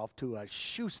myself to a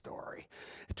shoe store.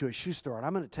 And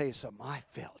I'm going to tell you something. I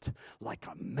felt like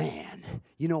a man.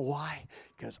 You know why?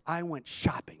 Because I went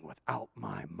shopping without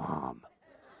my mom.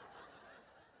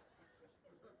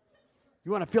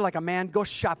 You want to feel like a man? Go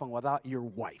shopping without your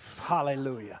wife.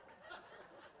 Hallelujah.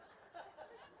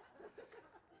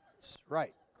 That's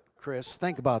right, Chris.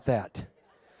 Think about that.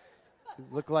 You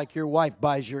look like your wife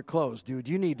buys your clothes, dude.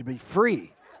 You need to be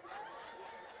free.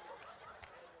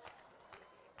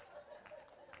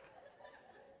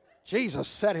 Jesus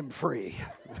set him free.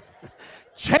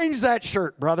 Change that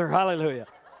shirt, brother. Hallelujah.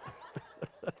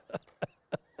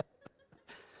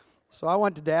 So I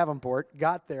went to Davenport,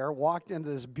 got there, walked into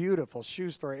this beautiful shoe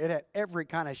store. It had every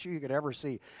kind of shoe you could ever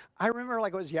see. I remember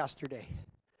like it was yesterday.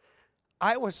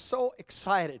 I was so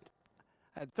excited.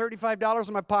 I had $35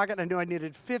 in my pocket. I knew I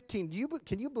needed 15.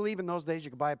 Can you believe in those days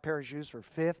you could buy a pair of shoes for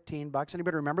 $15?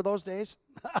 Anybody remember those days?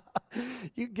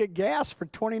 You could get gas for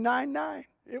 $29.9.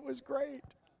 It was great.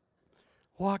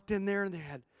 Walked in there and they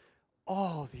had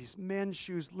all these men's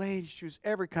shoes, ladies' shoes,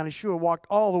 every kind of shoe. I walked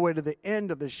all the way to the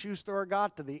end of the shoe store,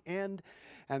 got to the end,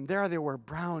 and there they were: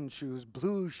 brown shoes,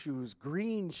 blue shoes,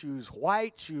 green shoes,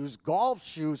 white shoes, golf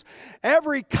shoes,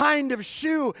 every kind of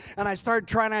shoe. And I started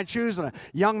trying on shoes, and a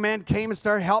young man came and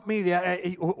started helping me.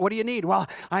 What do you need? Well,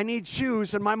 I need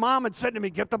shoes. And my mom had said to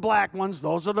me, get the black ones.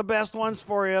 Those are the best ones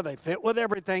for you. They fit with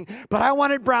everything. But I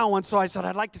wanted brown ones, so I said,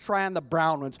 I'd like to try on the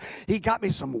brown ones. He got me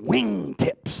some wing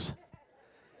tips.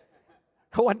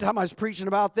 One time I was preaching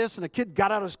about this, and a kid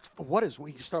got out his,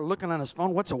 he started looking on his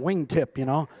phone. What's a wingtip, you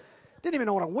know? Didn't even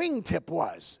know what a wingtip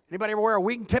was. Anybody ever wear a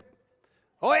wingtip?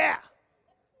 Oh, yeah.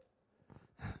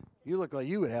 You look like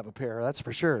you would have a pair, that's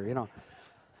for sure, you know.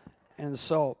 And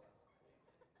so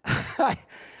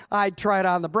I tried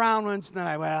on the brown ones, and then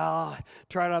I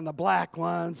tried on the black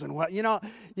ones. And you know,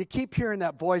 you keep hearing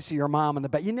that voice of your mom in the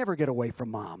back. You never get away from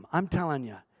mom, I'm telling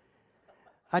you.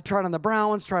 I tried on the brown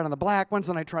ones, tried on the black ones,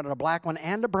 and I tried on a black one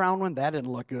and a brown one. That didn't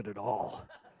look good at all.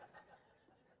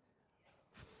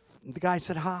 The guy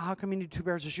said, how come you need 2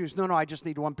 pairs of shoes? No, I just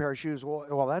need 1 pair of shoes.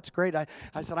 Well, that's great. I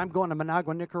said, I'm going to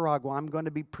Managua, Nicaragua. I'm going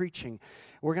to be preaching.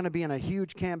 We're going to be in a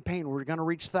huge campaign. We're going to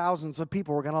reach thousands of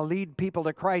people. We're going to lead people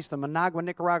to Christ in Managua,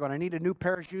 Nicaragua. And I need a new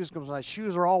pair of shoes because my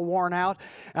shoes are all worn out.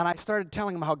 And I started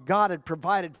telling him how God had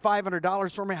provided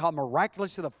 $500 for me, how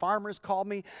miraculously the farmers called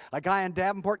me. A guy in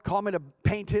Davenport called me to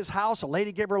paint his house. A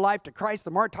lady gave her life to Christ.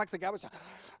 The more I talked to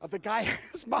the guy,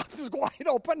 his mouth was wide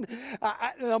open.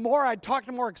 The more I talked,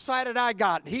 the more excited I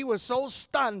got. He was so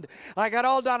stunned. I got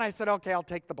all done. I said, okay, I'll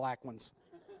take the black ones.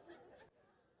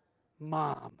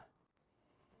 Mom.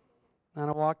 And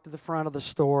I walked to the front of the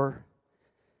store.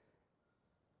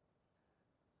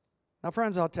 Now,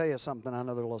 friends, I'll tell you something,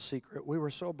 another little secret. We were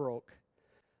so broke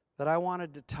that I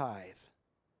wanted to tithe.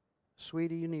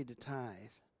 Sweetie, you need to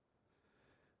tithe.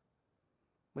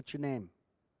 What's your name?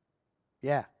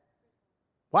 Yeah.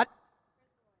 What?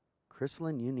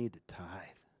 Chrislyn, you need to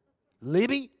tithe.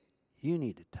 Libby, you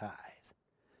need to tithe.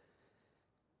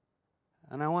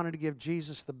 And I wanted to give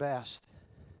Jesus the best.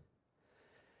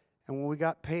 And when we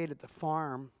got paid at the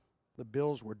farm, the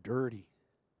bills were dirty.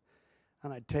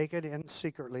 And I'd take it in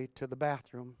secretly to the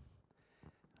bathroom.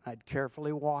 And I'd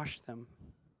carefully wash them.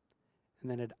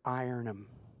 And then I'd iron them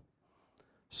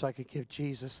so I could give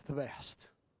Jesus the best.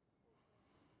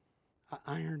 I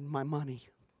ironed my money.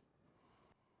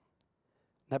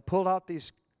 And I pulled out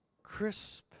these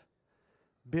crisp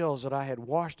bills that I had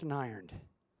washed and ironed.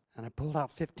 And I pulled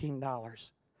out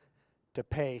 $15 to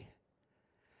pay.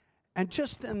 And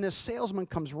just then this salesman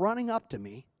comes running up to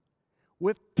me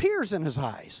with tears in his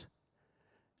eyes.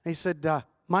 And he said,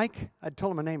 Mike, I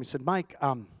told him my name. He said, Mike,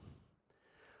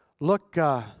 look,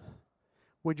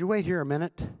 would you wait here a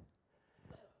minute?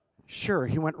 Sure.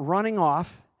 He went running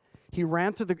off. He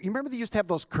ran through you remember they used to have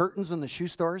those curtains in the shoe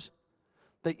stores?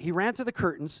 He ran through the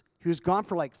curtains. He was gone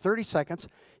for like 30 seconds.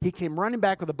 He came running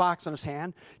back with a box in his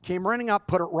hand, came running up,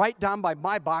 put it right down by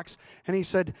my box, and he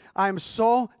said, I'm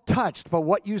so touched by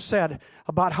what you said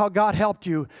about how God helped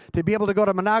you to be able to go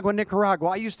to Managua, Nicaragua.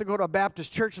 I used to go to a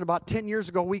Baptist church, and about 10 years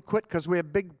ago we quit because we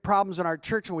had big problems in our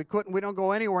church, and we quit, and we don't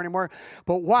go anywhere anymore.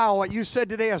 But wow, what you said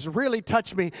today has really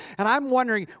touched me, and I'm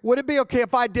wondering, would it be okay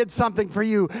if I did something for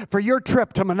you for your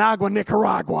trip to Managua,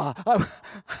 Nicaragua?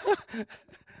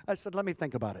 I said, let me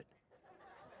think about it.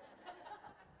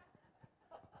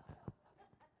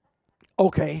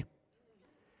 Okay.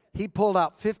 He pulled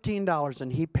out $15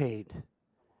 and he paid.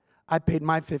 I paid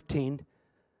my $15.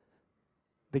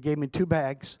 They gave me 2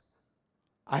 bags.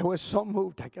 I was so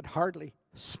moved I could hardly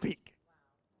speak.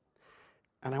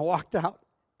 And I walked out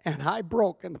and I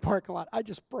broke in the parking lot. I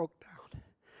just broke down.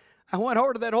 I went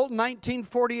over to that old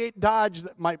 1948 Dodge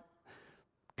that my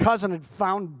cousin had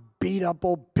found, beat up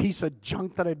old piece of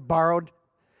junk that I'd borrowed.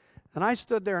 And I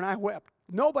stood there and I wept.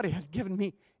 Nobody had given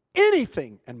me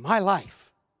anything in my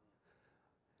life.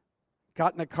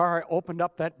 Got in the car, I opened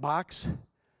up that box.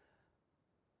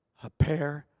 A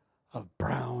pair of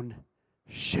brown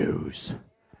shoes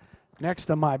next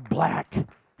to my black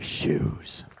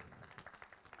shoes.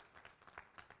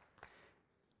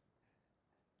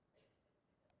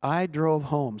 I drove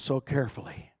home so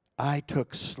carefully. I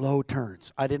took slow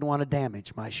turns. I didn't want to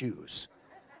damage my shoes.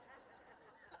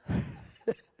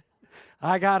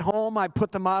 I got home, I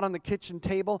put them out on the kitchen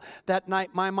table. That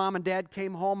night, my mom and dad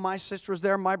came home. My sister was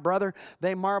there, my brother.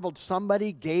 They marveled,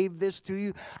 somebody gave this to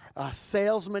you. A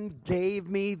salesman gave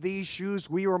me these shoes.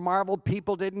 We were marveled.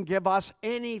 People didn't give us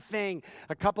anything.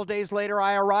 A couple days later,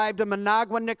 I arrived in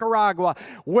Managua, Nicaragua,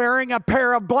 wearing a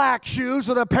pair of black shoes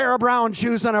with a pair of brown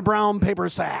shoes and a brown paper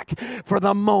sack. For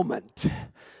the moment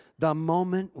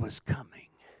was coming.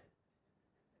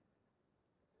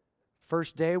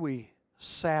 First day, we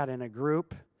sat in a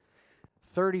group,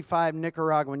 35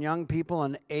 Nicaraguan young people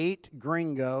and 8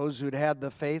 gringos who'd had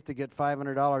the faith to get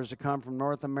 $500 to come from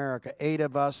North America. 8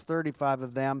 of us, 35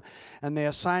 of them. And they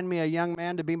assigned me a young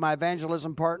man to be my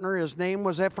evangelism partner. His name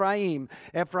was Ephraim.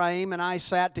 Ephraim and I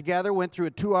sat together, went through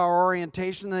a 2-hour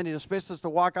orientation, then he dismissed us to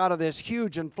walk out of this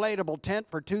huge inflatable tent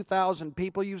for 2,000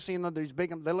 people. You've seen them, these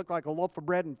big, they look like a loaf of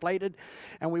bread inflated.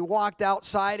 And we walked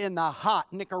outside in the hot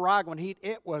Nicaraguan heat.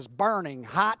 It was burning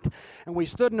hot. And we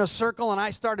stood in a circle and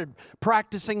I started practicing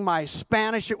my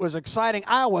Spanish. It was exciting.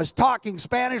 I was talking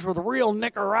Spanish with real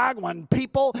Nicaraguan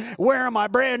people, wearing my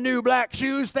brand new black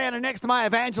shoes, standing next to my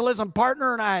evangelism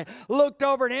partner, and I looked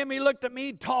over at him. He looked at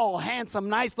me, tall, handsome,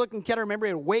 nice-looking kid. I remember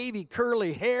he had wavy,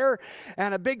 curly hair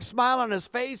and a big smile on his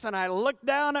face, and I looked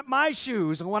down at my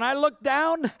shoes, and when I looked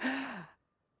down,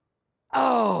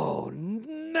 oh,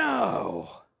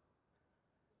 no.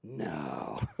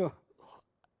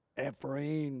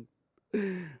 Ephraim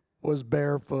was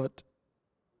barefoot.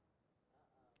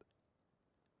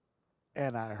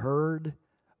 And I heard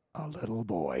a little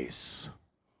voice.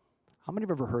 How many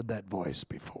have ever heard that voice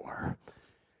before?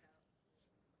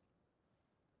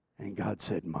 And God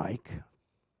said, Mike.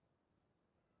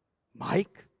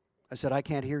 Mike? I said, I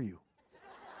can't hear you.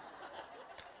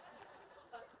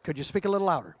 Could you speak a little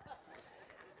louder?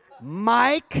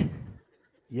 Mike?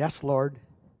 Yes, Lord.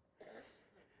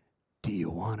 Do you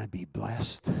want to be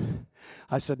blessed?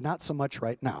 I said, not so much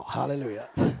right now. Hallelujah.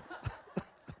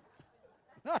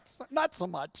 Not so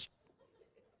much.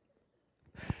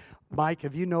 Mike,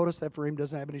 have you noticed that Ephraim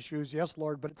doesn't have any shoes? Yes,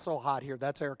 Lord, but it's so hot here.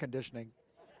 That's air conditioning.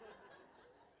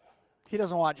 He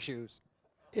doesn't want shoes.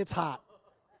 It's hot.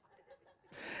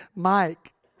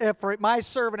 Mike, my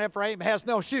servant Ephraim has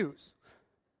no shoes.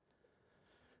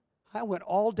 I went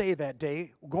all day that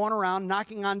day, going around,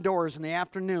 knocking on doors in the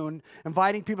afternoon,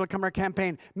 inviting people to come to our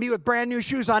campaign. Me with brand new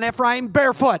shoes on, Ephraim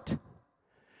barefoot.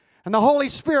 And the Holy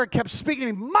Spirit kept speaking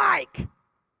to me, Mike,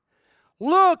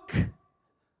 look,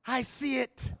 I see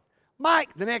it.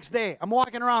 Mike, the next day, I'm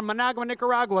walking around Managua,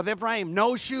 Nicaragua with Ephraim,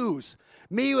 no shoes.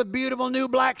 Me with beautiful new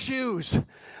black shoes.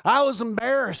 I was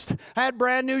embarrassed. I had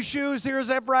brand new shoes. Here's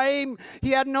Ephraim.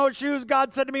 He had no shoes.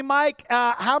 God said to me, Mike,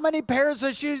 how many pairs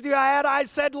of shoes do I have? I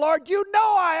said, Lord, you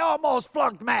know I almost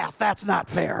flunked math. That's not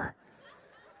fair.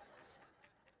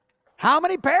 How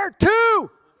many pairs?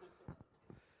 2.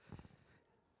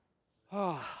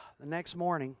 Oh, the next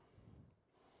morning,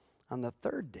 on the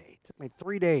 3rd day, it took me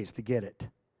 3 days to get it.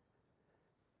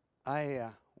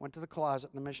 I went to the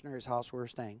closet in the missionary's house where we were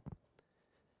staying.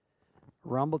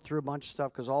 Rumbled through a bunch of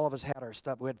stuff because all of us had our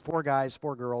stuff. We had 4 guys,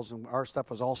 4 girls, and our stuff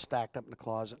was all stacked up in the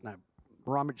closet. And I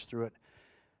rummaged through it.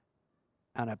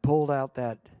 And I pulled out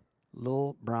that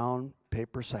little brown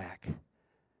paper sack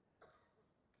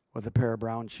with a pair of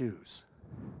brown shoes.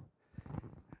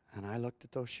 And I looked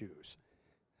at those shoes,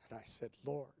 and I said,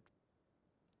 Lord,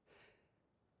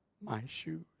 my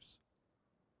shoes.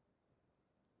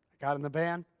 I got in the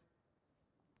van.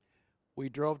 We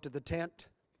drove to the tent.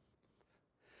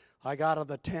 I got out of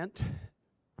the tent,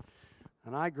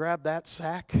 and I grabbed that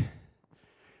sack,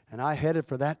 and I headed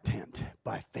for that tent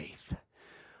by faith.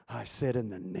 I said,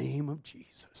 in the name of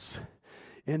Jesus,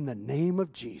 in the name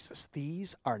of Jesus,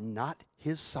 these are not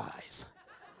his size.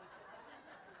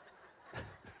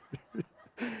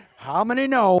 How many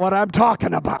know what I'm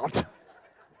talking about?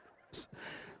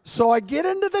 So I get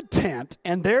into the tent,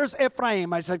 and there's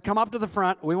Ephraim. I said, come up to the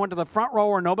front. We went to the front row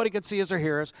where nobody could see us or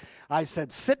hear us. I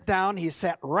said, sit down. He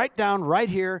sat right down right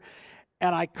here,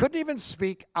 and I couldn't even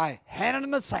speak. I handed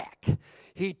him the sack.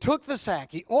 He took the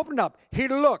sack. He opened up. He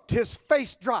looked. His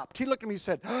face dropped. He looked at me and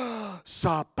said,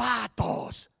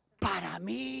 zapatos para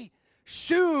mí,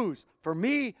 shoes for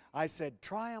me. I said,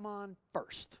 try them on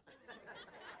first.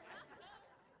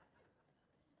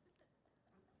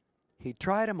 He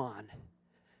tried them on.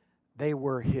 They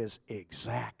were his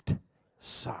exact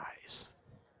size.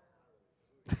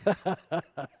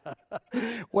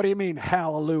 What do you mean,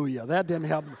 hallelujah? That didn't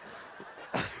help me.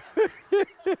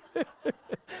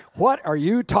 What are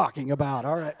you talking about?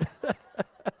 All right.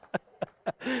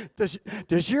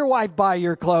 Does your wife buy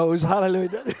your clothes?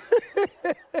 Hallelujah.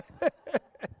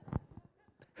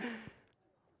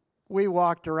 We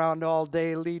walked around all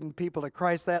day leading people to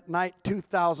Christ. That night,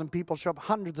 2,000 people showed up.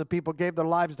 Hundreds of people gave their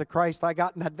lives to Christ. I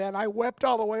got in that van. I wept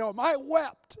all the way home. I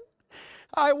wept.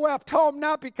 I wept home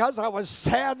not because I was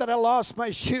sad that I lost my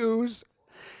shoes.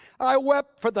 I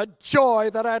wept for the joy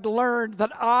that I'd learned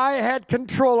that I had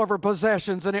control over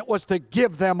possessions, and it was to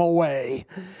give them away.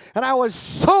 And I was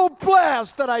so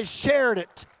blessed that I shared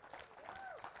it.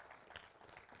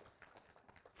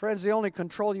 Friends, the only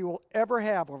control you will ever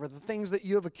have over the things that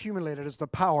you have accumulated is the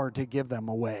power to give them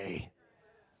away.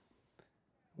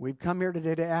 We've come here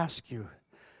today to ask you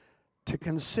to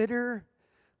consider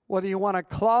whether you want a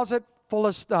closet full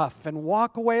of stuff and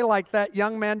walk away like that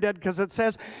young man did, because it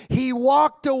says he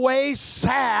walked away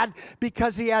sad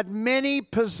because he had many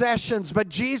possessions. But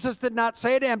Jesus did not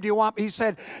say to him, he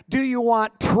said, do you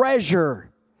want treasure?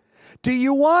 Do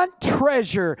you want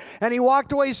treasure? And he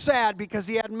walked away sad because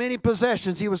he had many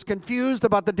possessions. He was confused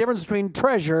about the difference between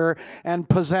treasure and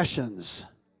possessions.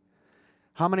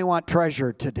 How many want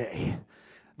treasure today?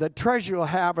 The treasure you'll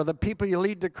have are the people you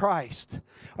lead to Christ,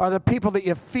 are the people that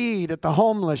you feed at the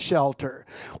homeless shelter.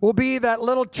 Will be that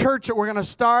little church that we're going to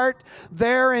start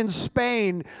there in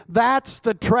Spain. That's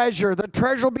the treasure. The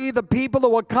treasure will be the people that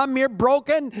will come here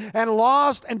broken and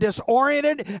lost and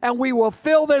disoriented, and we will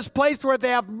fill this place where they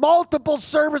have multiple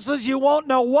services. You won't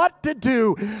know what to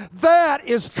do. That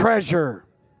is treasure.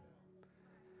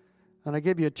 And I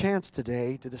give you a chance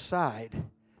today to decide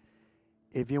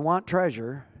if you want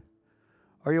treasure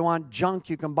or you want junk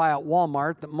you can buy at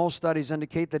Walmart that most studies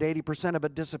indicate that 80% of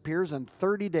it disappears in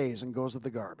 30 days and goes to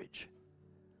the garbage.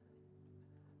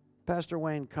 Pastor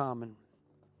Wayne, come and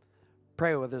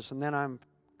pray with us, and then I'm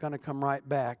going to come right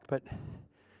back. But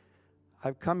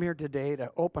I've come here today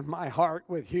to open my heart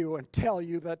with you and tell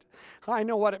you that I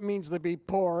know what it means to be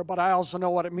poor, but I also know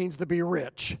what it means to be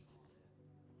rich.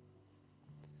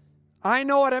 I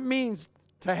know what it means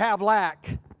to have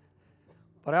lack,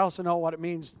 but I also know what it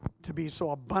means to be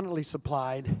so abundantly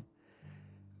supplied.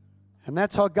 And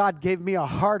that's how God gave me a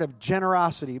heart of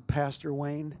generosity, Pastor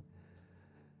Wayne.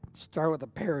 Start with a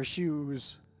pair of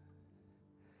shoes.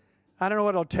 I don't know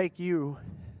what it'll take you,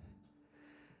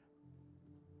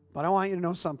 but I want you to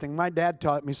know something. My dad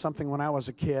taught me something when I was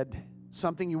a kid.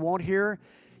 Something you won't hear.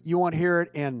 You won't hear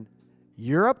it in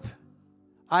Europe.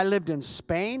 I lived in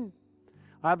Spain.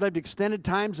 I've lived extended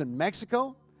times in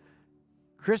Mexico.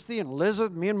 Christy and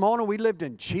Elizabeth, me and Mona, we lived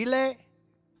in Chile.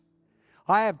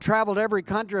 I have traveled every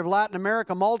country of Latin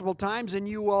America multiple times, and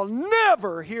you will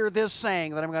never hear this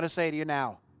saying that I'm going to say to you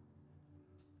now.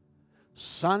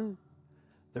 Son,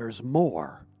 there's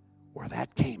more where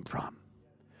that came from.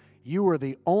 You are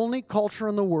the only culture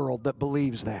in the world that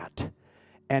believes that.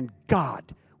 And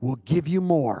God will give you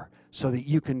more so that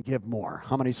you can give more.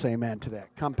 How many say amen to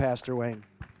that? Come, Pastor Wayne.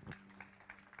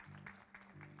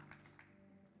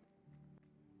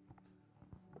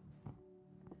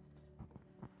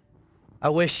 I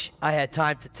wish I had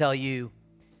time to tell you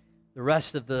the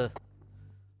rest of the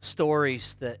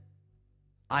stories that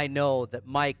I know that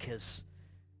Mike has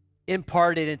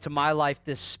imparted into my life,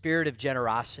 this spirit of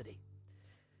generosity.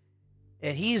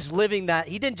 And he's living that.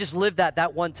 He didn't just live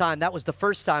that one time. That was the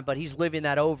first time, but he's living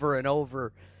that over and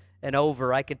over and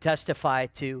over. I can testify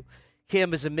to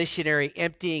him as a missionary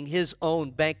emptying his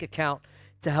own bank account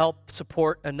to help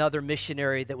support another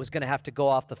missionary that was going to have to go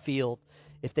off the field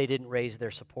if they didn't raise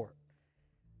their support.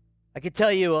 I can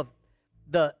tell you of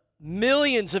the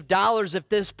millions of dollars at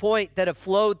this point that have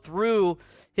flowed through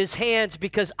his hands,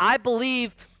 because I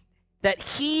believe that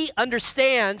he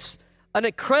understands an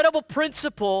incredible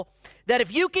principle that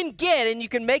if you can get and you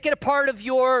can make it a part of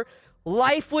your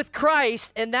life with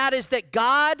Christ, and that is that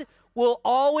God will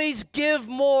always give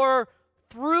more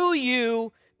through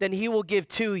you than he will give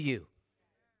to you.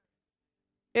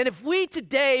 And if we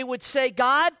today would say,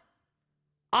 God,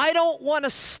 I don't want to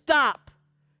stop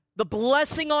the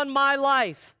blessing on my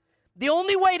life. The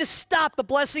only way to stop the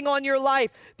blessing on your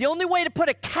life, the only way to put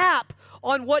a cap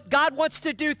on what God wants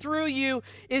to do through you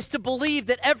is to believe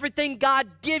that everything God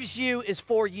gives you is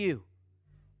for you.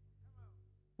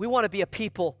 We want to be a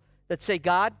people that say,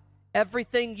 God,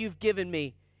 everything you've given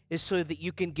me is so that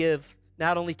you can give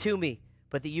not only to me,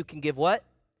 but that you can give what?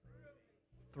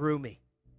 Through me.